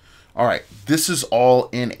Titans. All right, this is all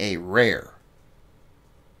in a rare.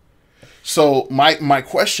 So my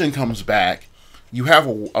question comes back. You have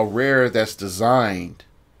a rare that's designed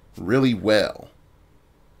really well.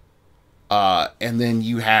 And then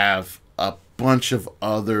you have a bunch of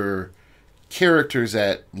other characters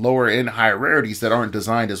at lower and higher rarities that aren't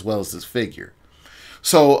designed as well as this figure.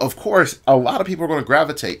 So, of course, a lot of people are going to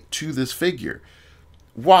gravitate to this figure.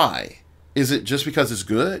 Why? Is it just because it's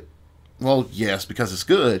good? Well, yes, because it's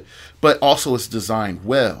good, but also it's designed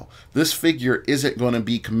well. This figure isn't going to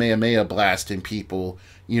be Kamehameha blasting people,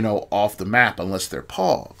 off the map unless they're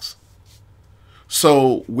Pogs.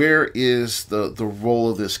 So where is the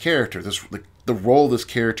role of this character? The role of this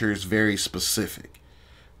character is very specific.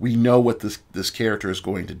 We know what this character is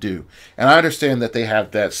going to do. And I understand that they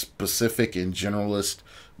have that specific and generalist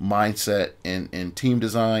mindset in team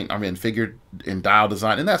design, figure and dial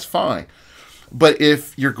design, and that's fine. But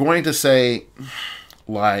if you're going to say,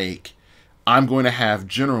 like, I'm going to have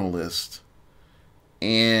generalists,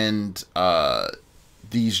 and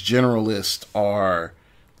these generalists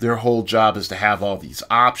their whole job is to have all these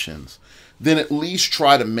options, then at least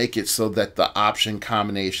try to make it so that the option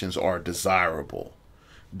combinations are desirable.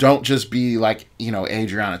 Don't just be like,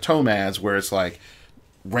 Adriana Tomaz, where it's like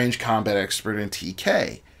range combat expert and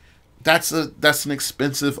TK. That's an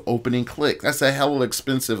expensive opening click. That's a hell of an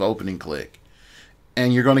expensive opening click.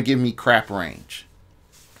 And you're going to give me crap range.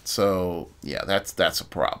 So, yeah, that's a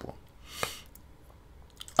problem.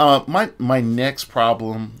 My next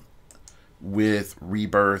problem with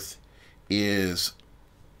Rebirth is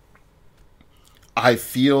I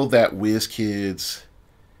feel that WizKids,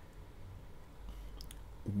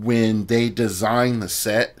 when they design the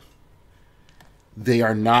set, they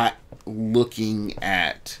are not looking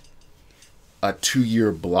at a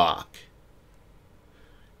 2-year block.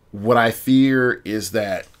 What I fear is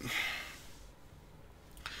that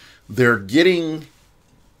they're getting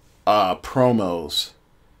promos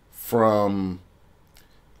from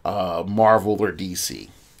Marvel or DC,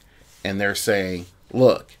 and they're saying,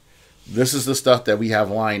 look, this is the stuff that we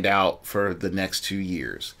have lined out for the next 2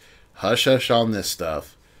 years. Hush hush on this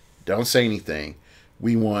stuff. Don't say anything.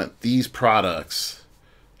 We want these products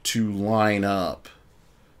to line up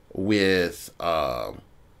with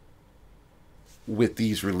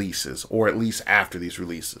these releases, or at least after these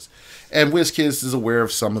releases. And WizKids is aware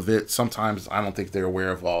of some of it. Sometimes I don't think they're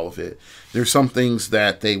aware of all of it. There's some things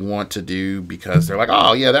that they want to do because they're like,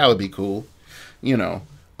 oh yeah, that would be cool,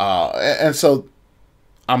 and so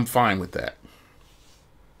I'm fine with that.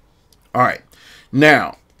 All right,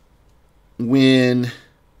 now when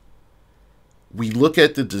we look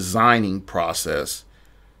at the designing process,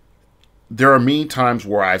 there are many times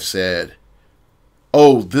where I've said,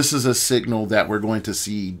 oh, this is a signal that we're going to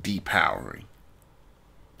see depowering.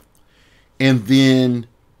 And then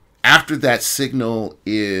after that signal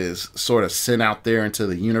is sort of sent out there into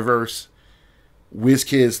the universe,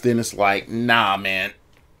 WizKids then it's like, nah, man,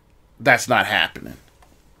 that's not happening.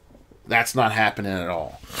 That's not happening at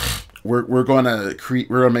all. We're going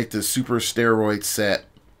to make this super steroid set,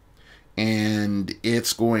 and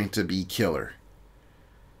it's going to be killer.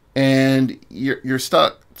 And you're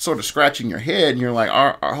stuck sort of scratching your head, and you're like,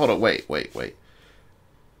 hold on, wait.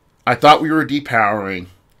 I thought we were depowering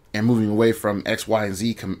and moving away from X, Y, and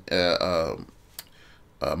Z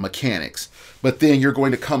mechanics. But then you're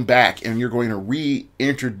going to come back and you're going to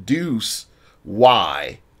reintroduce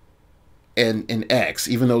Y and X,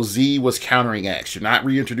 even though Z was countering X. You're not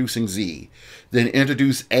reintroducing Z. Then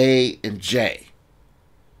introduce A and J.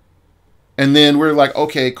 And then we're like,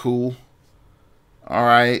 okay, cool. All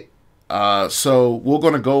right. So we're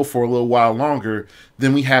going to go for a little while longer.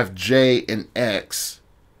 Then we have J and X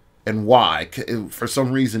and Y. For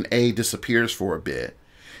some reason, A disappears for a bit.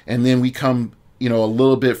 And then we come, a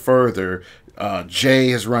little bit further. J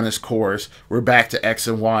has run its course. We're back to X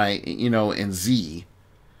and Y, and Z.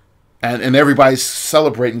 And everybody's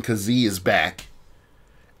celebrating because Z is back.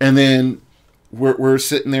 And then we're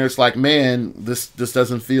sitting there. It's like, man, this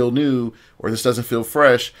doesn't feel new, or this doesn't feel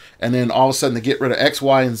fresh. And then all of a sudden they get rid of X,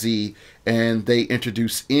 Y, and Z, and they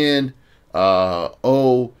introduce N,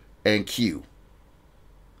 O, and Q.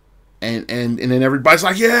 And then everybody's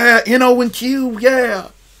like, yeah, N, O, and Q, yeah.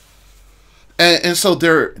 And so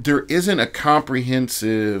there isn't a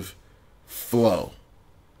comprehensive flow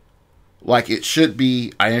like it should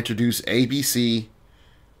be. I introduce ABC.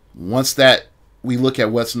 Once that we look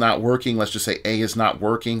at what's not working, let's just say A is not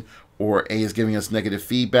working or A is giving us negative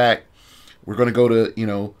feedback. We're going to go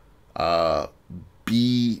to,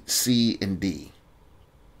 B, C, and D.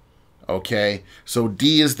 Okay, so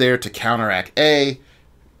D is there to counteract A,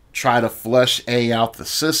 try to flush A out the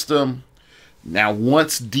system. Now,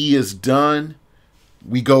 once D is done,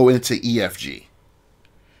 we go into EFG.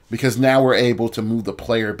 Because now we're able to move the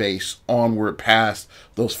player base onward past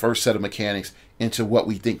those first set of mechanics into what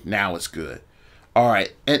we think now is good. All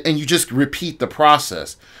right, and you just repeat the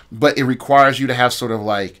process, but it requires you to have sort of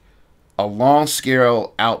like a long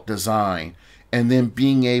scale out design and then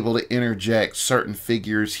being able to interject certain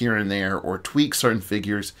figures here and there or tweak certain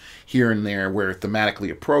figures here and there where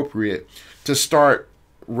thematically appropriate to start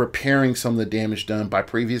repairing some of the damage done by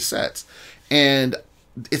previous sets. And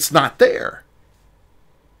it's not there.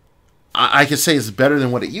 I could say it's better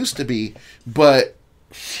than what it used to be, but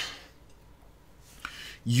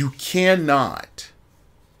you cannot,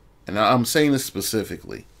 and I'm saying this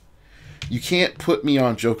specifically, you can't put me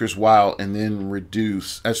on Joker's Wild and then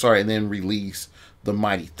and then release the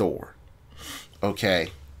Mighty Thor.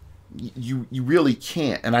 Okay? You really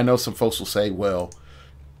can't. And I know some folks will say, well,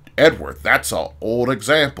 Edward, that's an old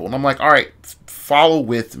example. And I'm like, all right, follow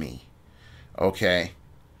with me. Okay?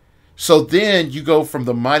 So then you go from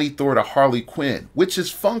the Mighty Thor to Harley Quinn, which is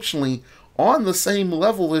functionally on the same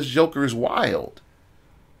level as Joker's Wild.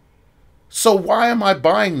 So why am I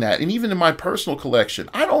buying that? And even in my personal collection,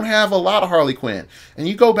 I don't have a lot of Harley Quinn. And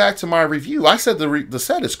you go back to my review, I said the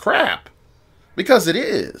set is crap. Because it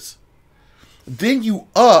is. Then you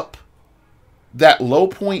up that low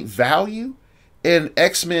point value in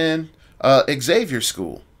X-Men Xavier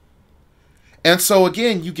School. And so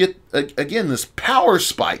again, you get, this power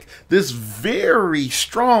spike, this very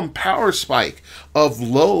strong power spike of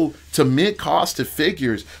low to mid-costed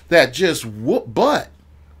figures that just whoop butt.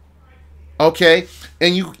 Okay?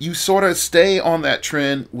 And you sort of stay on that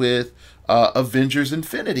trend with Avengers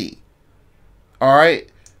Infinity. All right?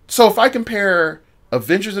 So if I compare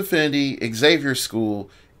Avengers Infinity, Xavier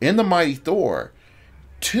School, and the Mighty Thor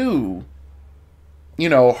to,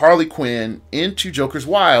 Harley Quinn into Joker's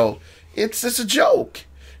Wild, it's a joke.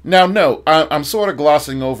 Now, no, I'm sort of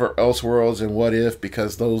glossing over Elseworlds and What If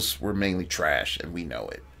because those were mainly trash, and we know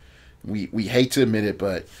it. We hate to admit it,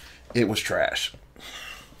 but it was trash.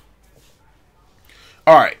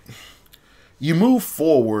 All right. You move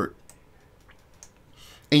forward,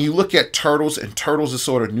 and you look at Turtles, and Turtles is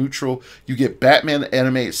sort of neutral. You get Batman the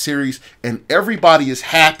Animated Series, and everybody is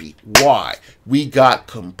happy. Why? We got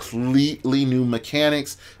completely new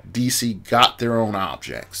mechanics. DC got their own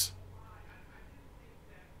objects.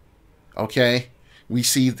 Okay? We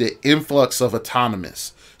see the influx of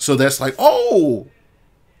Autonomous. So that's like, oh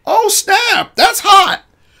snap, that's hot.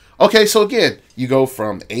 Okay, so again, you go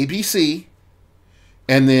from ABC,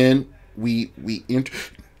 and then we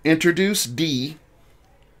introduce D.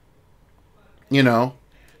 We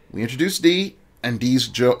introduce D, and D's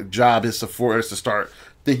job is for us to start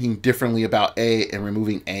thinking differently about A and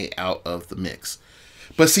removing A out of the mix.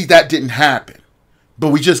 But see, that didn't happen. But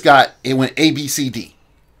we just it went A, B, C, D.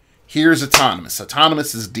 Here's Autonomous.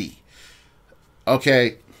 Autonomous is D.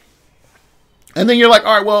 Okay. And then you're like,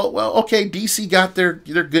 all right, well, okay, DC got their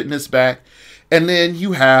goodness back. And then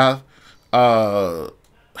you have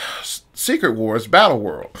Secret Wars Battle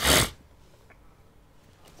World.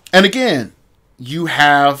 And again, you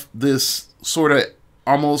have this sort of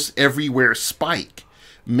almost everywhere spike,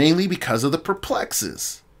 mainly because of the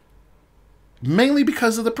perplexes. Now,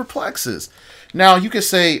 you could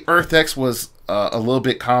say Earth X was a little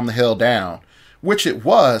bit calm the hell down, which it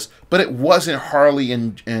was, but it wasn't Harley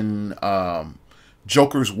and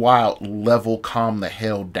Joker's Wild level calm the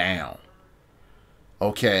hell down.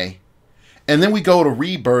 Okay? And then we go to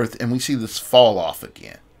Rebirth, and we see this fall off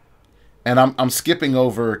again. And I'm skipping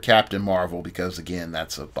over Captain Marvel because, again,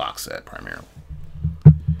 that's a box set primarily.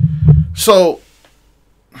 So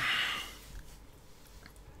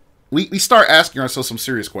we start asking ourselves some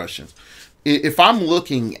serious questions. If I'm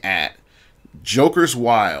looking at Joker's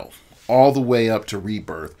Wild all the way up to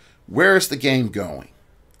Rebirth, where is the game going?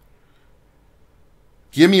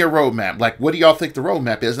 Give me a roadmap. Like, what do y'all think the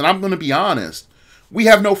roadmap is? And I'm going to be honest. We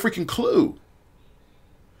have no freaking clue.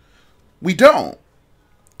 We don't.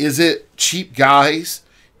 Is it cheap guys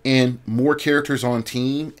and more characters on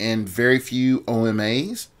team and very few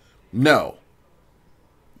OMAs? No.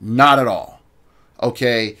 Not at all.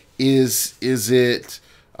 Okay. Is it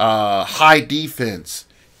high defense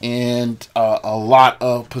and a lot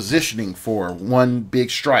of positioning for one big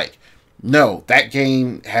strike. No, that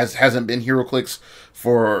game hasn't been heroclix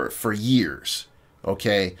for years.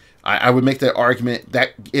 Okay, I would make that argument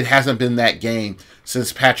that it hasn't been that game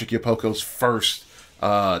since Patrick Yopoko's first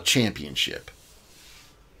championship.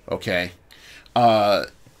 Okay,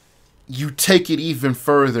 you take it even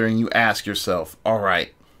further and you ask yourself, all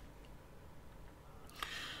right,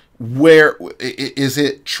 where is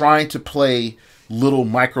it trying to play little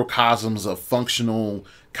microcosms of functional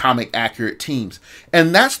comic accurate teams?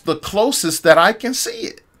 And that's the closest that I can see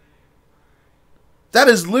it. That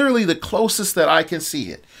is literally the closest that I can see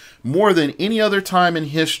it. More than any other time in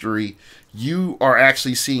history, you are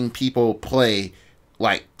actually seeing people play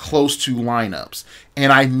like close to lineups.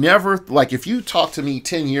 And I never, like, if you talked to me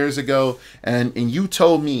 10 years ago and you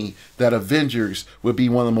told me that Avengers would be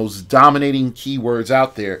one of the most dominating keywords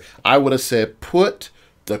out there, I would have said, put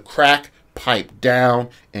the crack pipe down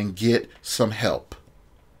and get some help.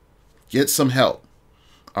 Get some help.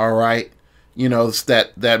 All right. You know, it's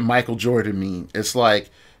that Michael Jordan meme. It's like,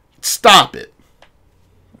 stop it.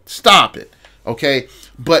 Stop it. Okay.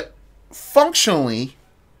 But functionally,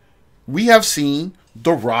 we have seen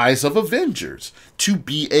the rise of Avengers to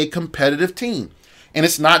be a competitive team. And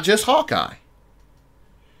it's not just Hawkeye.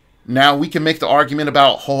 Now, we can make the argument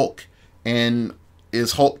about Hulk, and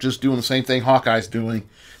is Hulk just doing the same thing Hawkeye's doing?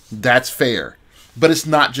 That's fair. But it's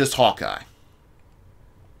not just Hawkeye.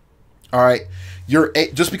 All right.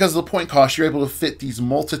 Just because of the point cost, you're able to fit these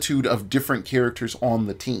multitude of different characters on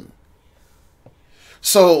the team.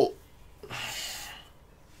 So,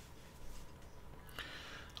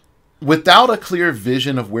 without a clear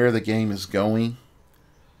vision of where the game is going,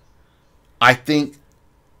 I think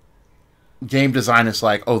game design is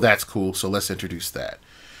like, oh, that's cool, so let's introduce that.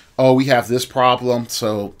 Oh, we have this problem,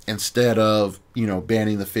 so instead of,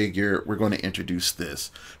 banning the figure, we're going to introduce this.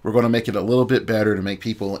 We're going to make it a little bit better to make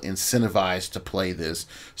people incentivized to play this,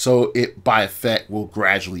 so it, by effect, will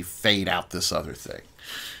gradually fade out this other thing.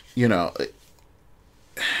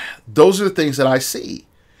 Those are the things that I see.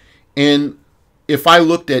 And if I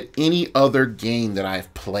looked at any other game that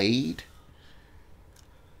I've played,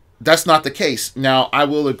 that's not the case. Now, I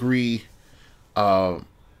will agree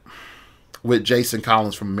with Jason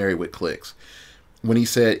Collins from Married with Clicks when he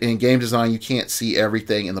said, in game design, you can't see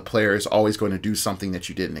everything, and the player is always going to do something that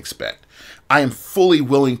you didn't expect. I am fully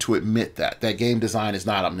willing to admit that game design is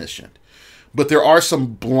not omniscient. But there are some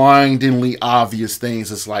blindingly obvious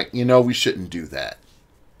things. It's like, we shouldn't do that.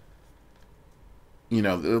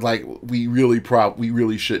 Like, we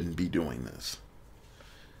really shouldn't be doing this.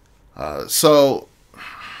 So,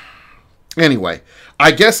 anyway,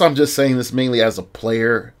 I guess I'm just saying this mainly as a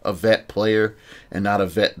player, a vet player, and not a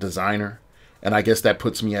vet designer. And I guess that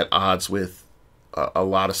puts me at odds with a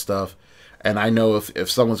lot of stuff. And I know if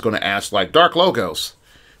someone's going to ask, like, Dark Logos,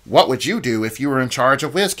 what would you do if you were in charge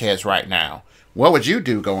of WizKids right now? What would you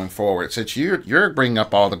do going forward? Since you're bringing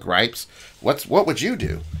up all the gripes, what would you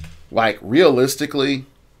do? Like, realistically,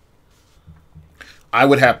 I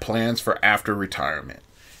would have plans for after retirement.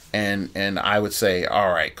 And I would say,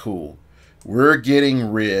 all right, cool. We're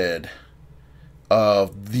getting rid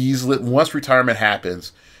of these. Once retirement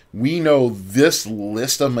happens, we know this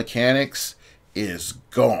list of mechanics is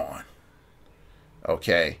gone.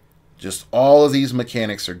 Okay? Just all of these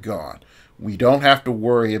mechanics are gone. We don't have to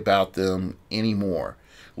worry about them anymore.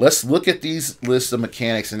 Let's look at these lists of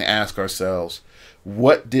mechanics and ask ourselves,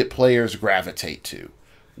 what did players gravitate to?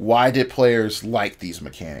 Why did players like these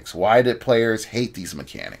mechanics? Why did players hate these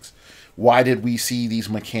mechanics? Why did we see these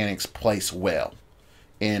mechanics place well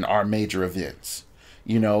in our major events?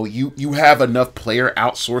 You have enough player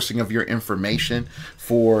outsourcing of your information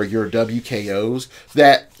for your WKOs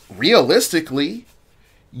that realistically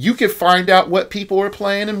you can find out what people are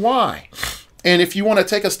playing and why. And if you want to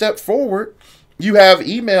take a step forward, you have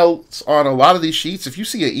emails on a lot of these sheets. If you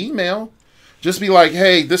see an email, just be like,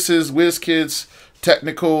 hey, this is WizKids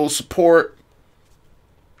technical support.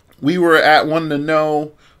 We wanting to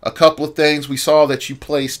know a couple of things. We saw that you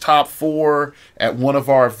placed top 4 at one of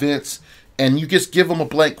our events, and you just give them a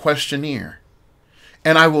blank questionnaire.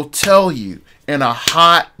 And I will tell you, in a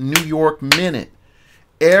hot New York minute,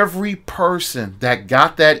 every person that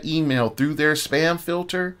got that email through their spam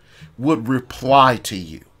filter would reply to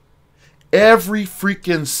you. Every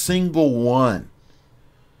freaking single one.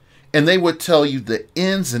 And they would tell you the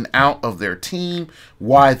ins and out of their team,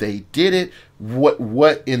 why they did it,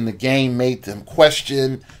 what in the game made them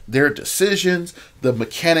question their decisions, the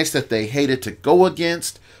mechanics that they hated to go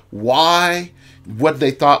against, why, what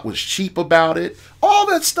they thought was cheap about it, all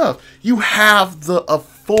that stuff. You have a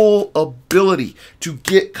full ability to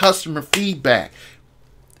get customer feedback.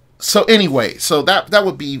 So anyway, so that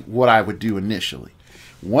would be what I would do initially.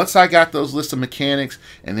 Once I got those lists of mechanics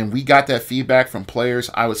and then we got that feedback from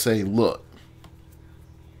players, I would say, look,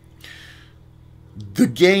 the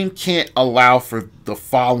game can't allow for the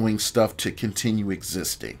following stuff to continue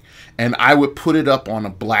existing. And I would put it up on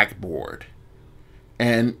a blackboard.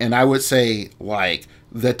 And I would say, like,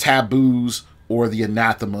 the taboos or the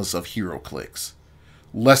anathemas of heroclix.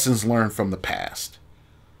 Lessons learned from the past.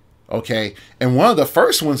 Okay? And one of the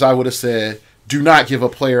first ones I would have said, do not give a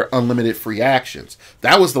player unlimited free actions.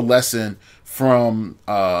 That was the lesson from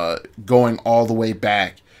going all the way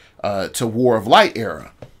back to War of Light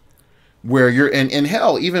era. Where you're in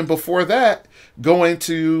hell, even before that, going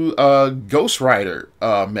to Ghost Rider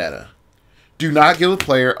meta. Do not give a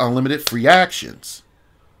player unlimited free actions.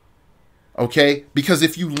 Okay? Because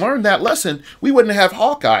if you learned that lesson, we wouldn't have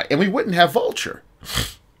Hawkeye and we wouldn't have Vulture.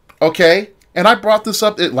 Okay? And I brought this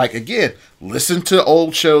up, like, again, listen to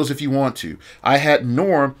old shows if you want to. I had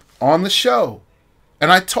Norm on the show,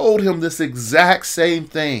 and I told him this exact same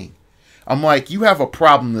thing. I'm like, you have a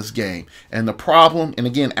problem in this game. And the problem, and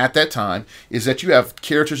again, at that time, is that you have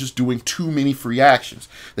characters just doing too many free actions.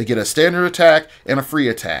 They get a standard attack and a free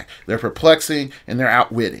attack. They're perplexing and they're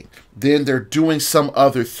outwitting. Then they're doing some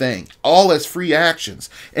other thing. All as free actions.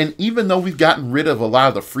 And even though we've gotten rid of a lot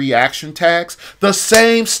of the free action tags, the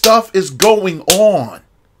same stuff is going on.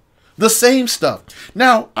 The same stuff.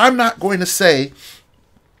 Now, I'm not going to say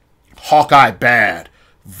Hawkeye bad,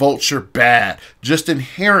 Vulture bad, just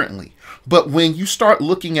inherently. But when you start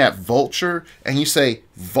looking at Vulture and you say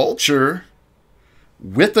Vulture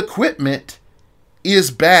with equipment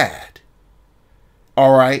is bad.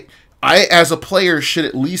 All right. I, as a player, should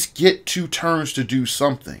at least get 2 turns to do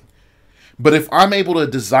something. But if I'm able to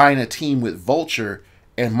design a team with Vulture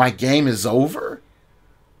and my game is over,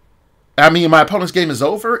 my opponent's game is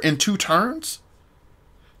over in 2 turns,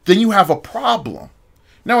 then you have a problem.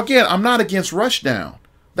 Now, again, I'm not against Rushdown.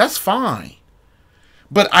 That's fine.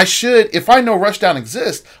 But I should, if I know Rushdown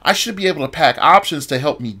exists, I should be able to pack options to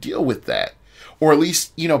help me deal with that. Or at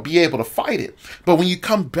least, be able to fight it. But when you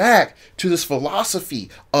come back to this philosophy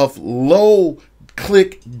of low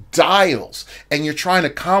click dials, and you're trying to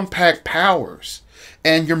compact powers,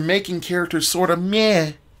 and you're making characters sort of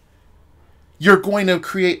meh, you're going to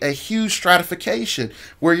create a huge stratification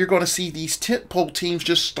where you're going to see these tentpole teams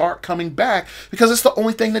just start coming back because it's the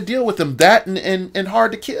only thing to deal with them. That and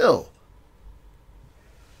hard to kill.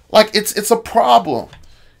 Like, it's a problem.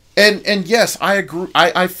 And yes, I agree.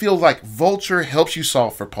 I feel like Vulture helps you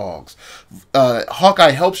solve for Pogs.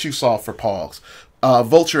 Hawkeye helps you solve for Pogs.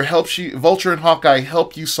 Vulture and Hawkeye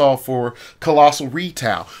help you solve for Colossal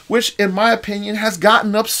Retail, which in my opinion has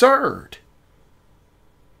gotten absurd.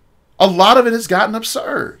 A lot of it has gotten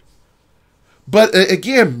absurd. But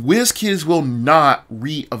again, WizKids will not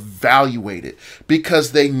reevaluate it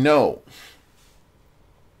because they know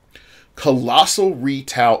Colossal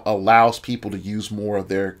Retail allows people to use more of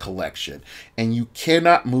their collection. And you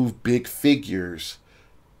cannot move big figures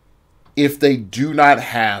if they do not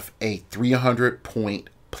have a 300-point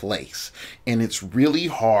place. And it's really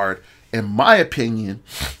hard, in my opinion,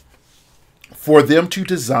 for them to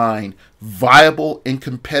design viable and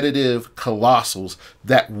competitive Colossals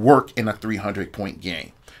that work in a 300-point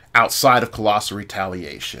game outside of Colossal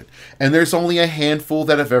Retaliation. And there's only a handful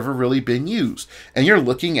that have ever really been used. And you're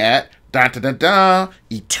looking at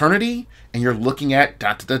Eternity, and you're looking at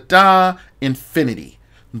Infinity.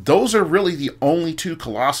 Those are really the only 2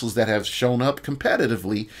 Colossals that have shown up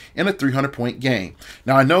competitively in a 300-point game.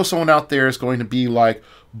 Now, I know someone out there is going to be like,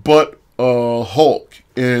 but Hulk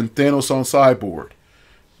and Thanos on Cyborg.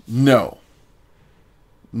 No.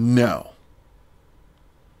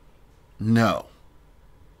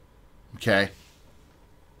 Okay?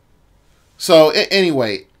 So,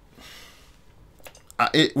 anyway,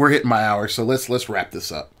 we're hitting my hour, so let's wrap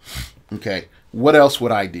this up. Okay? What else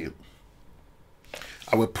would I do?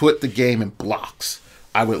 I would put the game in blocks.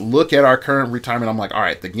 I would look at our current retirement. I'm like, all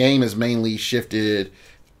right, the game is mainly shifted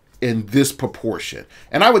in this proportion.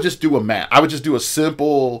 And I would just do a math. I would just do a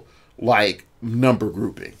simple, like, number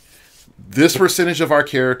grouping. This percentage of our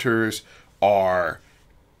characters are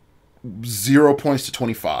 0 points to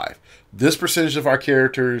 25. This percentage of our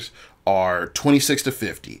characters are 26 to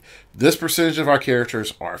 50. This percentage of our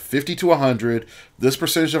characters are 50 to 100. This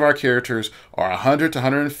percentage of our characters are 100 to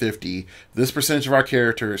 150. This percentage of our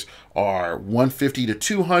characters are 150 to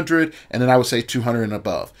 200. And then I would say 200 and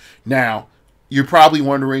above. Now, you're probably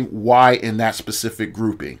wondering why in that specific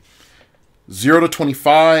grouping. 0 to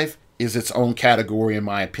 25 is its own category, in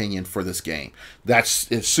my opinion, for this game. It's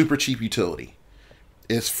super cheap utility.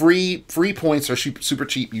 It's free points or super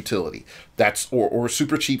cheap utility. That's or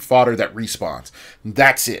super cheap fodder that respawns.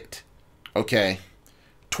 That's it. Okay.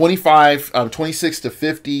 26 to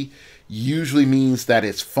 50 usually means that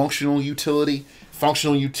it's functional utility.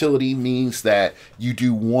 Functional utility means that you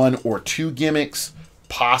do 1 or 2 gimmicks,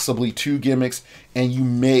 possibly 2 gimmicks, and you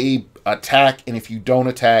may attack, and if you don't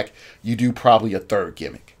attack, you do probably a 3rd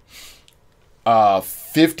gimmick.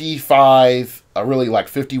 55, really like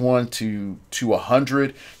 51 to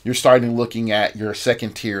 100, you're starting looking at your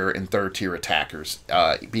 2nd tier and 3rd tier attackers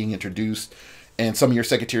being introduced, and some of your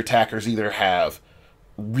 2nd tier attackers either have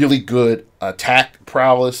really good attack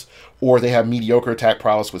prowess or they have mediocre attack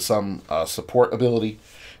prowess with some support ability.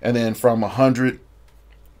 And then from 100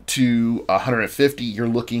 to 150, you're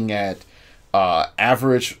looking at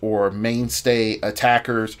average or mainstay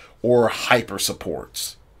attackers or hyper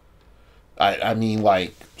supports. I mean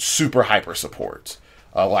like super hyper supports,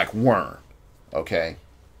 like Worm, okay?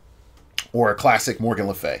 Or a classic Morgan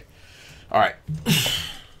Le Fay. All right.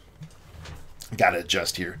 Got to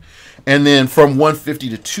adjust here. And then from 150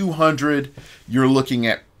 to 200, you're looking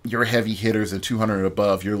at your heavy hitters, and 200 and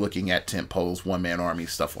above, you're looking at tent poles, one-man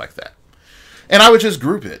armies, stuff like that. And I would just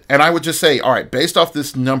group it. And I would just say, all right, based off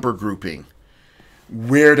this number grouping,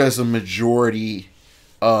 where does a majority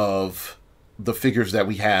of the figures that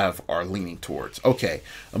we have are leaning towards? Okay,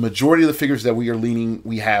 a majority of the figures that are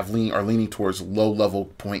leaning towards low-level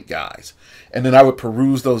point guys. And then I would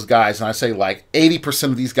peruse those guys, and I say like 80%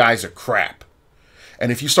 of these guys are crap.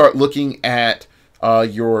 And if you start looking at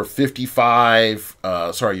your 51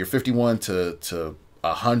 to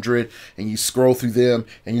 100, and you scroll through them,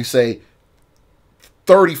 and you say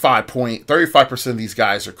 35% of these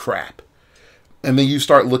guys are crap. And then you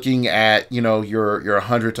start looking at, your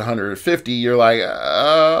 100 to 150, you're like,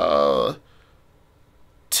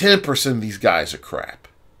 10% of these guys are crap.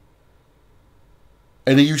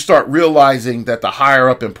 And then you start realizing that the higher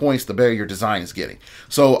up in points, the better your design is getting.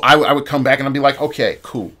 So I would come back and I'd be like, okay,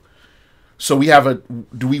 cool. So we have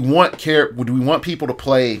do we want people to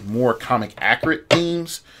play more comic accurate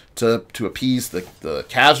themes to appease the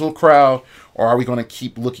casual crowd, or are we going to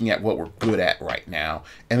keep looking at what we're good at right now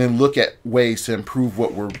and then look at ways to improve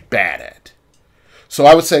what we're bad at? So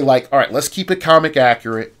I would say, like, all right, let's keep it comic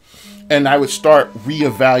accurate, and I would start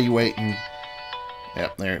reevaluating.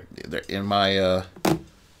 Yep, they're in my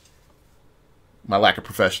my lack of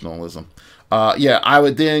professionalism. I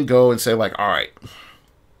would then go and say, like, all right,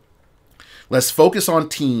 let's focus on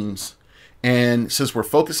teams. And since we're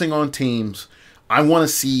focusing on teams, I want to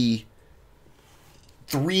see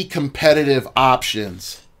 3 competitive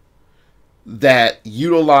options that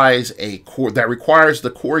utilize that requires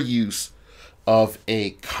the core use of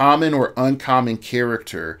a common or uncommon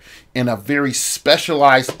character in a very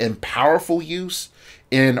specialized and powerful use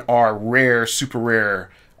in our rare, super rare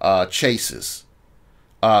chases.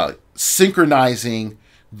 Synchronizing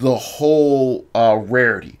the whole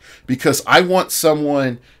rarity. Because I want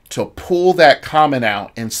someone to pull that common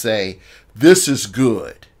out and say, this is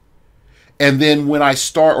good. And then when I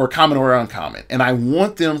start, or common or uncommon, and I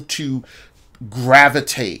want them to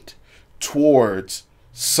gravitate towards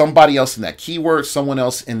somebody else in that keyword, someone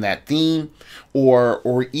else in that theme,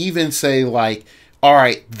 or even say like, all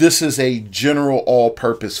right, this is a general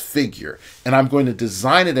all-purpose figure, and I'm going to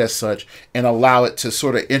design it as such and allow it to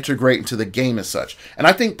sort of integrate into the game as such. And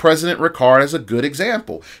I think President Ricard is a good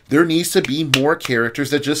example. There needs to be more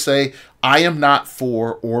characters that just say, I am not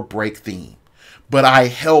for or break theme, but I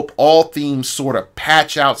help all themes sort of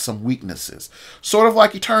patch out some weaknesses. Sort of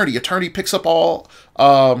like Eternity. Eternity picks up all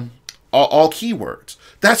keywords.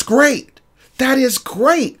 That's great. That is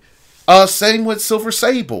great. Same with Silver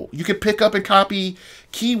Sable. You can pick up and copy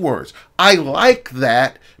keywords. I like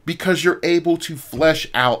that because you're able to flesh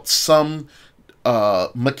out some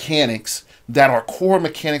mechanics that are core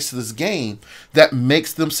mechanics to this game that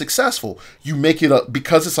makes them successful. You make it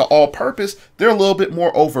because it's an all-purpose, they're a little bit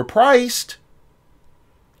more overpriced.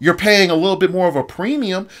 You're paying a little bit more of a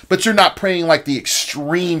premium, but you're not paying like the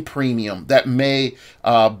extreme premium that may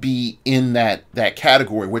be in that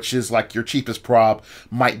category, which is like your cheapest prob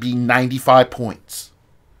might be 95 points.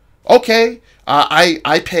 Okay,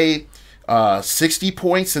 I pay 60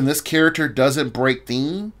 points and this character doesn't break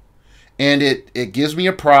theme, and it gives me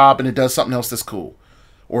a prob and it does something else that's cool.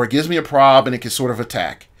 Or it gives me a prob and it can sort of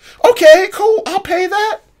attack. Okay, cool, I'll pay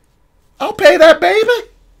that. I'll pay that, baby.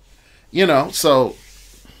 So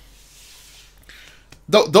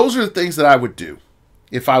those are the things that I would do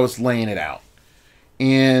if I was laying it out.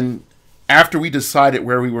 And after we decided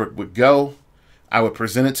where we would go, I would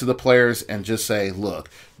present it to the players and just say, look,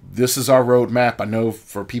 this is our roadmap. I know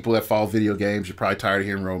for people that follow video games, you're probably tired of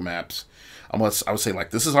hearing roadmaps. I would say,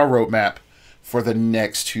 like, this is our roadmap for the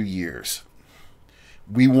next 2 years.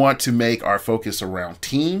 We want to make our focus around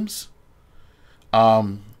teams,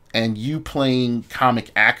 and you playing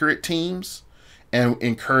comic accurate teams and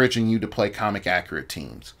encouraging you to play comic accurate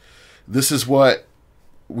teams. This is what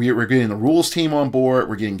we're getting the rules team on board.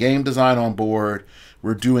 We're getting game design on board.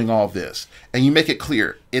 We're doing all this. And you make it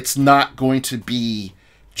clear, it's not going to be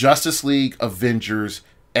Justice League, Avengers,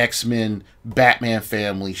 X-Men, Batman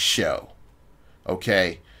family show.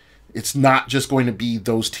 Okay? It's not just going to be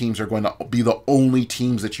those teams are going to be the only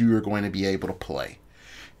teams that you are going to be able to play.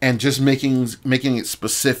 And just making it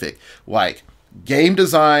specific. Like, game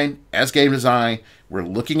design, as game design, we're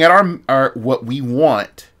looking at our what we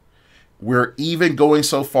want. We're even going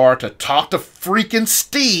so far to talk to freaking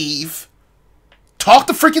Steve. Talk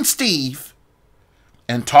to freaking Steve.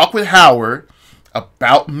 And talk with Howard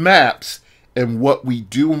about maps and what we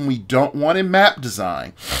do and we don't want in map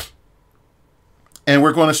design. And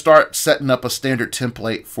we're going to start setting up a standard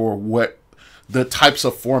template for what the types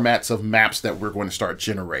of formats of maps that we're going to start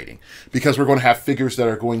generating. Because we're going to have figures that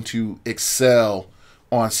are going to excel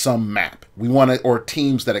on some map. We want or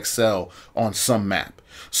teams that excel on some map.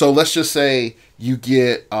 So let's just say you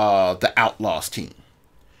get the Outlaws team.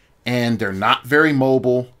 And they're not very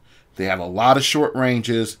mobile. They have a lot of short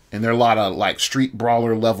ranges. And they're a lot of like street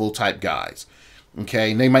brawler level type guys.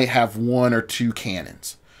 Okay, and they might have 1 or 2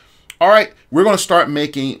 cannons. All right, we're going to start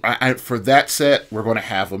making, for that set, we're going to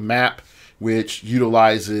have a map which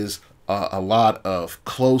utilizes a lot of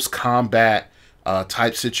close combat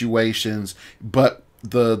type situations, but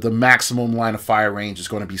the maximum line of fire range is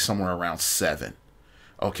going to be somewhere around 7.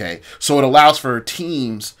 Okay, so it allows for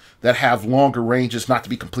teams that have longer ranges not to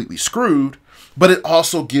be completely screwed, but it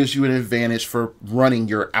also gives you an advantage for running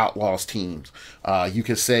your Outlaws teams. You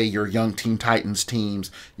could say your Young Teen Titans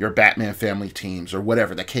teams, your Batman family teams, or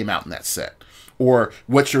whatever that came out in that set. Or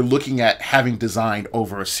what you're looking at having designed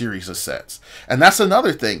over a series of sets. And that's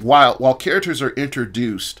another thing. While characters are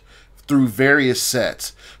introduced through various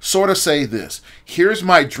sets, sort of say this: here's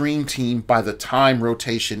my dream team by the time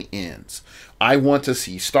rotation ends. I want to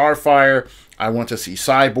see Starfire, I want to see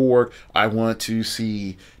Cyborg, I want to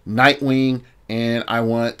see Nightwing, and I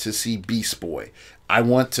want to see Beast Boy. I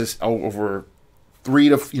want to, over 3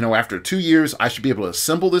 to, after 2 years, I should be able to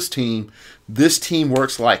assemble this team. This team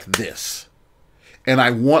works like this. And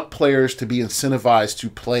I want players to be incentivized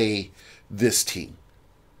to play this team.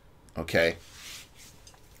 Okay?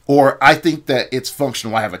 Or I think that it's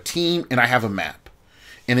functional. I have a team and I have a map.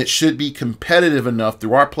 And it should be competitive enough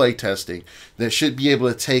through our play testing that it should be able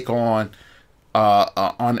to take on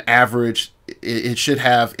average, it should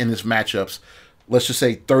have in its matchups, let's just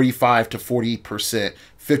say 35 to 40%, 50-50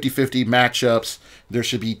 matchups. There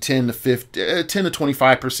should be 10 to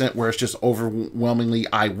 25% where it's just overwhelmingly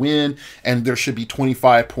I win, and there should be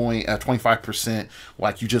 25%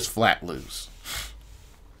 like you just flat lose.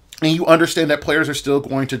 And you understand that players are still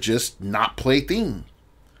going to just not play theme,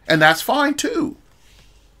 and that's fine too.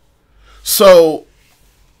 So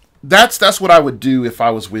that's what I would do if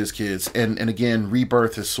I was WizKids. And again,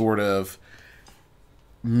 Rebirth has sort of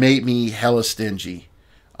made me hella stingy.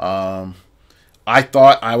 I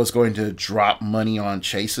thought I was going to drop money on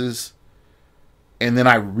chases. And then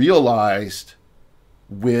I realized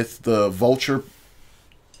with the Vulture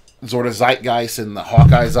sort of zeitgeist and the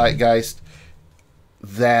Hawkeye zeitgeist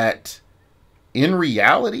that in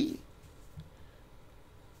reality,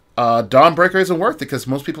 Dawnbreaker isn't worth it because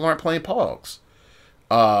most people aren't playing Pogs.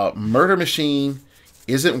 Murder Machine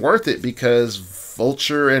isn't worth it because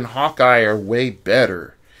Vulture and Hawkeye are way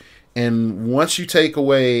better. And once you take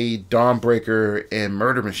away Dawnbreaker and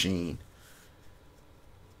Murder Machine,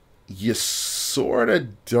 you sort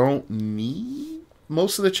of don't need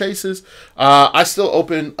most of the chases. I still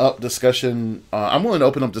open up discussion. I'm willing to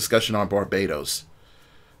open up discussion on Barbados.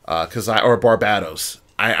 Or Barbados.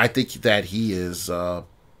 I think that he is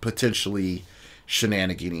potentially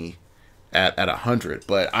shenanigan-y at 100,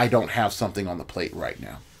 but I don't have something on the plate right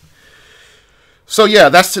now. So yeah,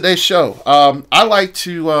 that's today's show. I like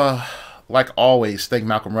to, like always, thank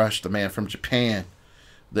Malcolm Rush, the man from Japan,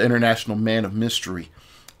 the international man of mystery,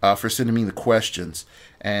 for sending me the questions.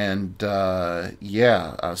 And so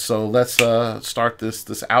let's start this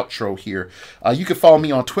outro here. You can follow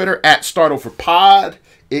me on Twitter at StartOverPod.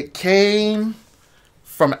 It came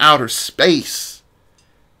from outer space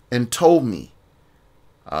and told me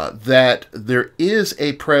that there is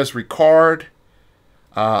a Prez Ricard.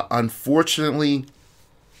 Unfortunately,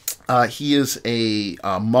 he is a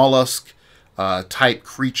mollusk type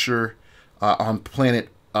creature on planet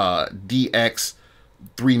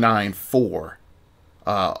DX394,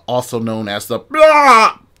 also known as the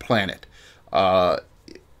Blah planet.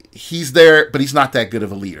 He's there, but he's not that good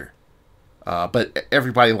of a leader. But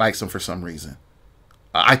everybody likes him for some reason.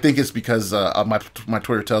 I think it's because my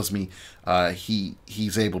Twitter tells me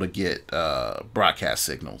he's able to get broadcast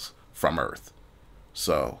signals from Earth.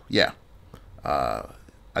 So yeah,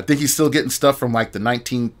 I think he's still getting stuff from like the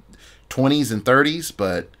 1920s and 30s,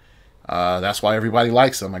 but that's why everybody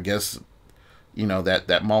likes him. I guess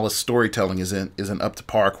that Mullis storytelling isn't up to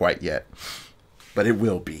par quite yet, but it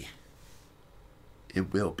will be.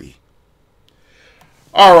 It will be.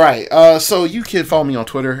 All right, so you can follow me on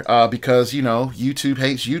Twitter because, YouTube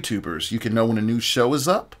hates YouTubers. You can know when a new show is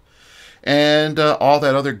up and all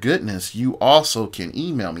that other goodness. You also can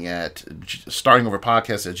email me at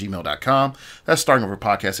startingoverpodcast@gmail.com. That's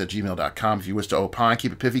startingoverpodcast@gmail.com. If you wish to opine,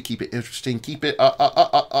 keep it piffy, keep it interesting, keep it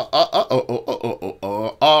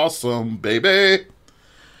awesome, baby.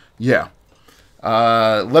 Yeah.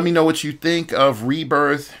 Let me know what you think of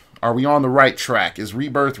Rebirth. Are we on the right track? Is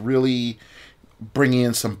Rebirth really bringing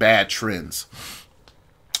in some bad trends?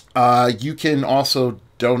 You can also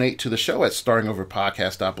donate to the show at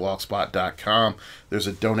startingoverpodcast.blogspot.com. There's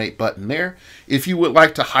a donate button there. If you would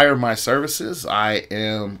like to hire my services, I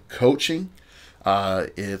am coaching.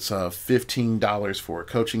 It's $15 for a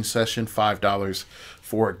coaching session, $5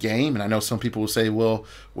 for a game. And I know some people will say, well,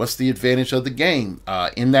 what's the advantage of the game?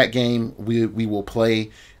 In that game, we will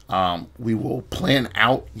play, we will plan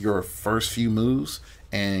out your first few moves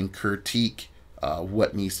and critique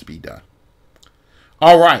what needs to be done.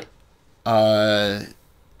 All right.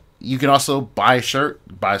 You can also buy a shirt,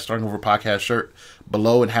 buy a Starting Over Podcast shirt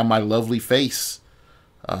below and have my lovely face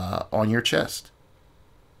on your chest.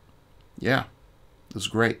 Yeah, it was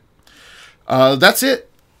great. That's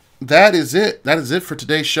it. That is it. That is it for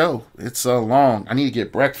today's show. It's long. I need to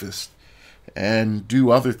get breakfast and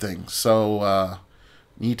do other things. So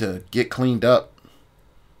need to get cleaned up.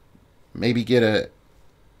 Maybe get a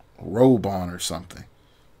robe on or something.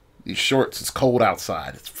 These shorts, it's cold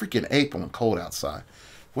outside. It's freaking April and cold outside.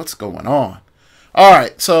 What's going on? All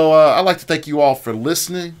right, so I'd like to thank you all for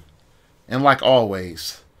listening. And like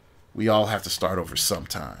always, we all have to start over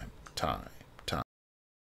sometime.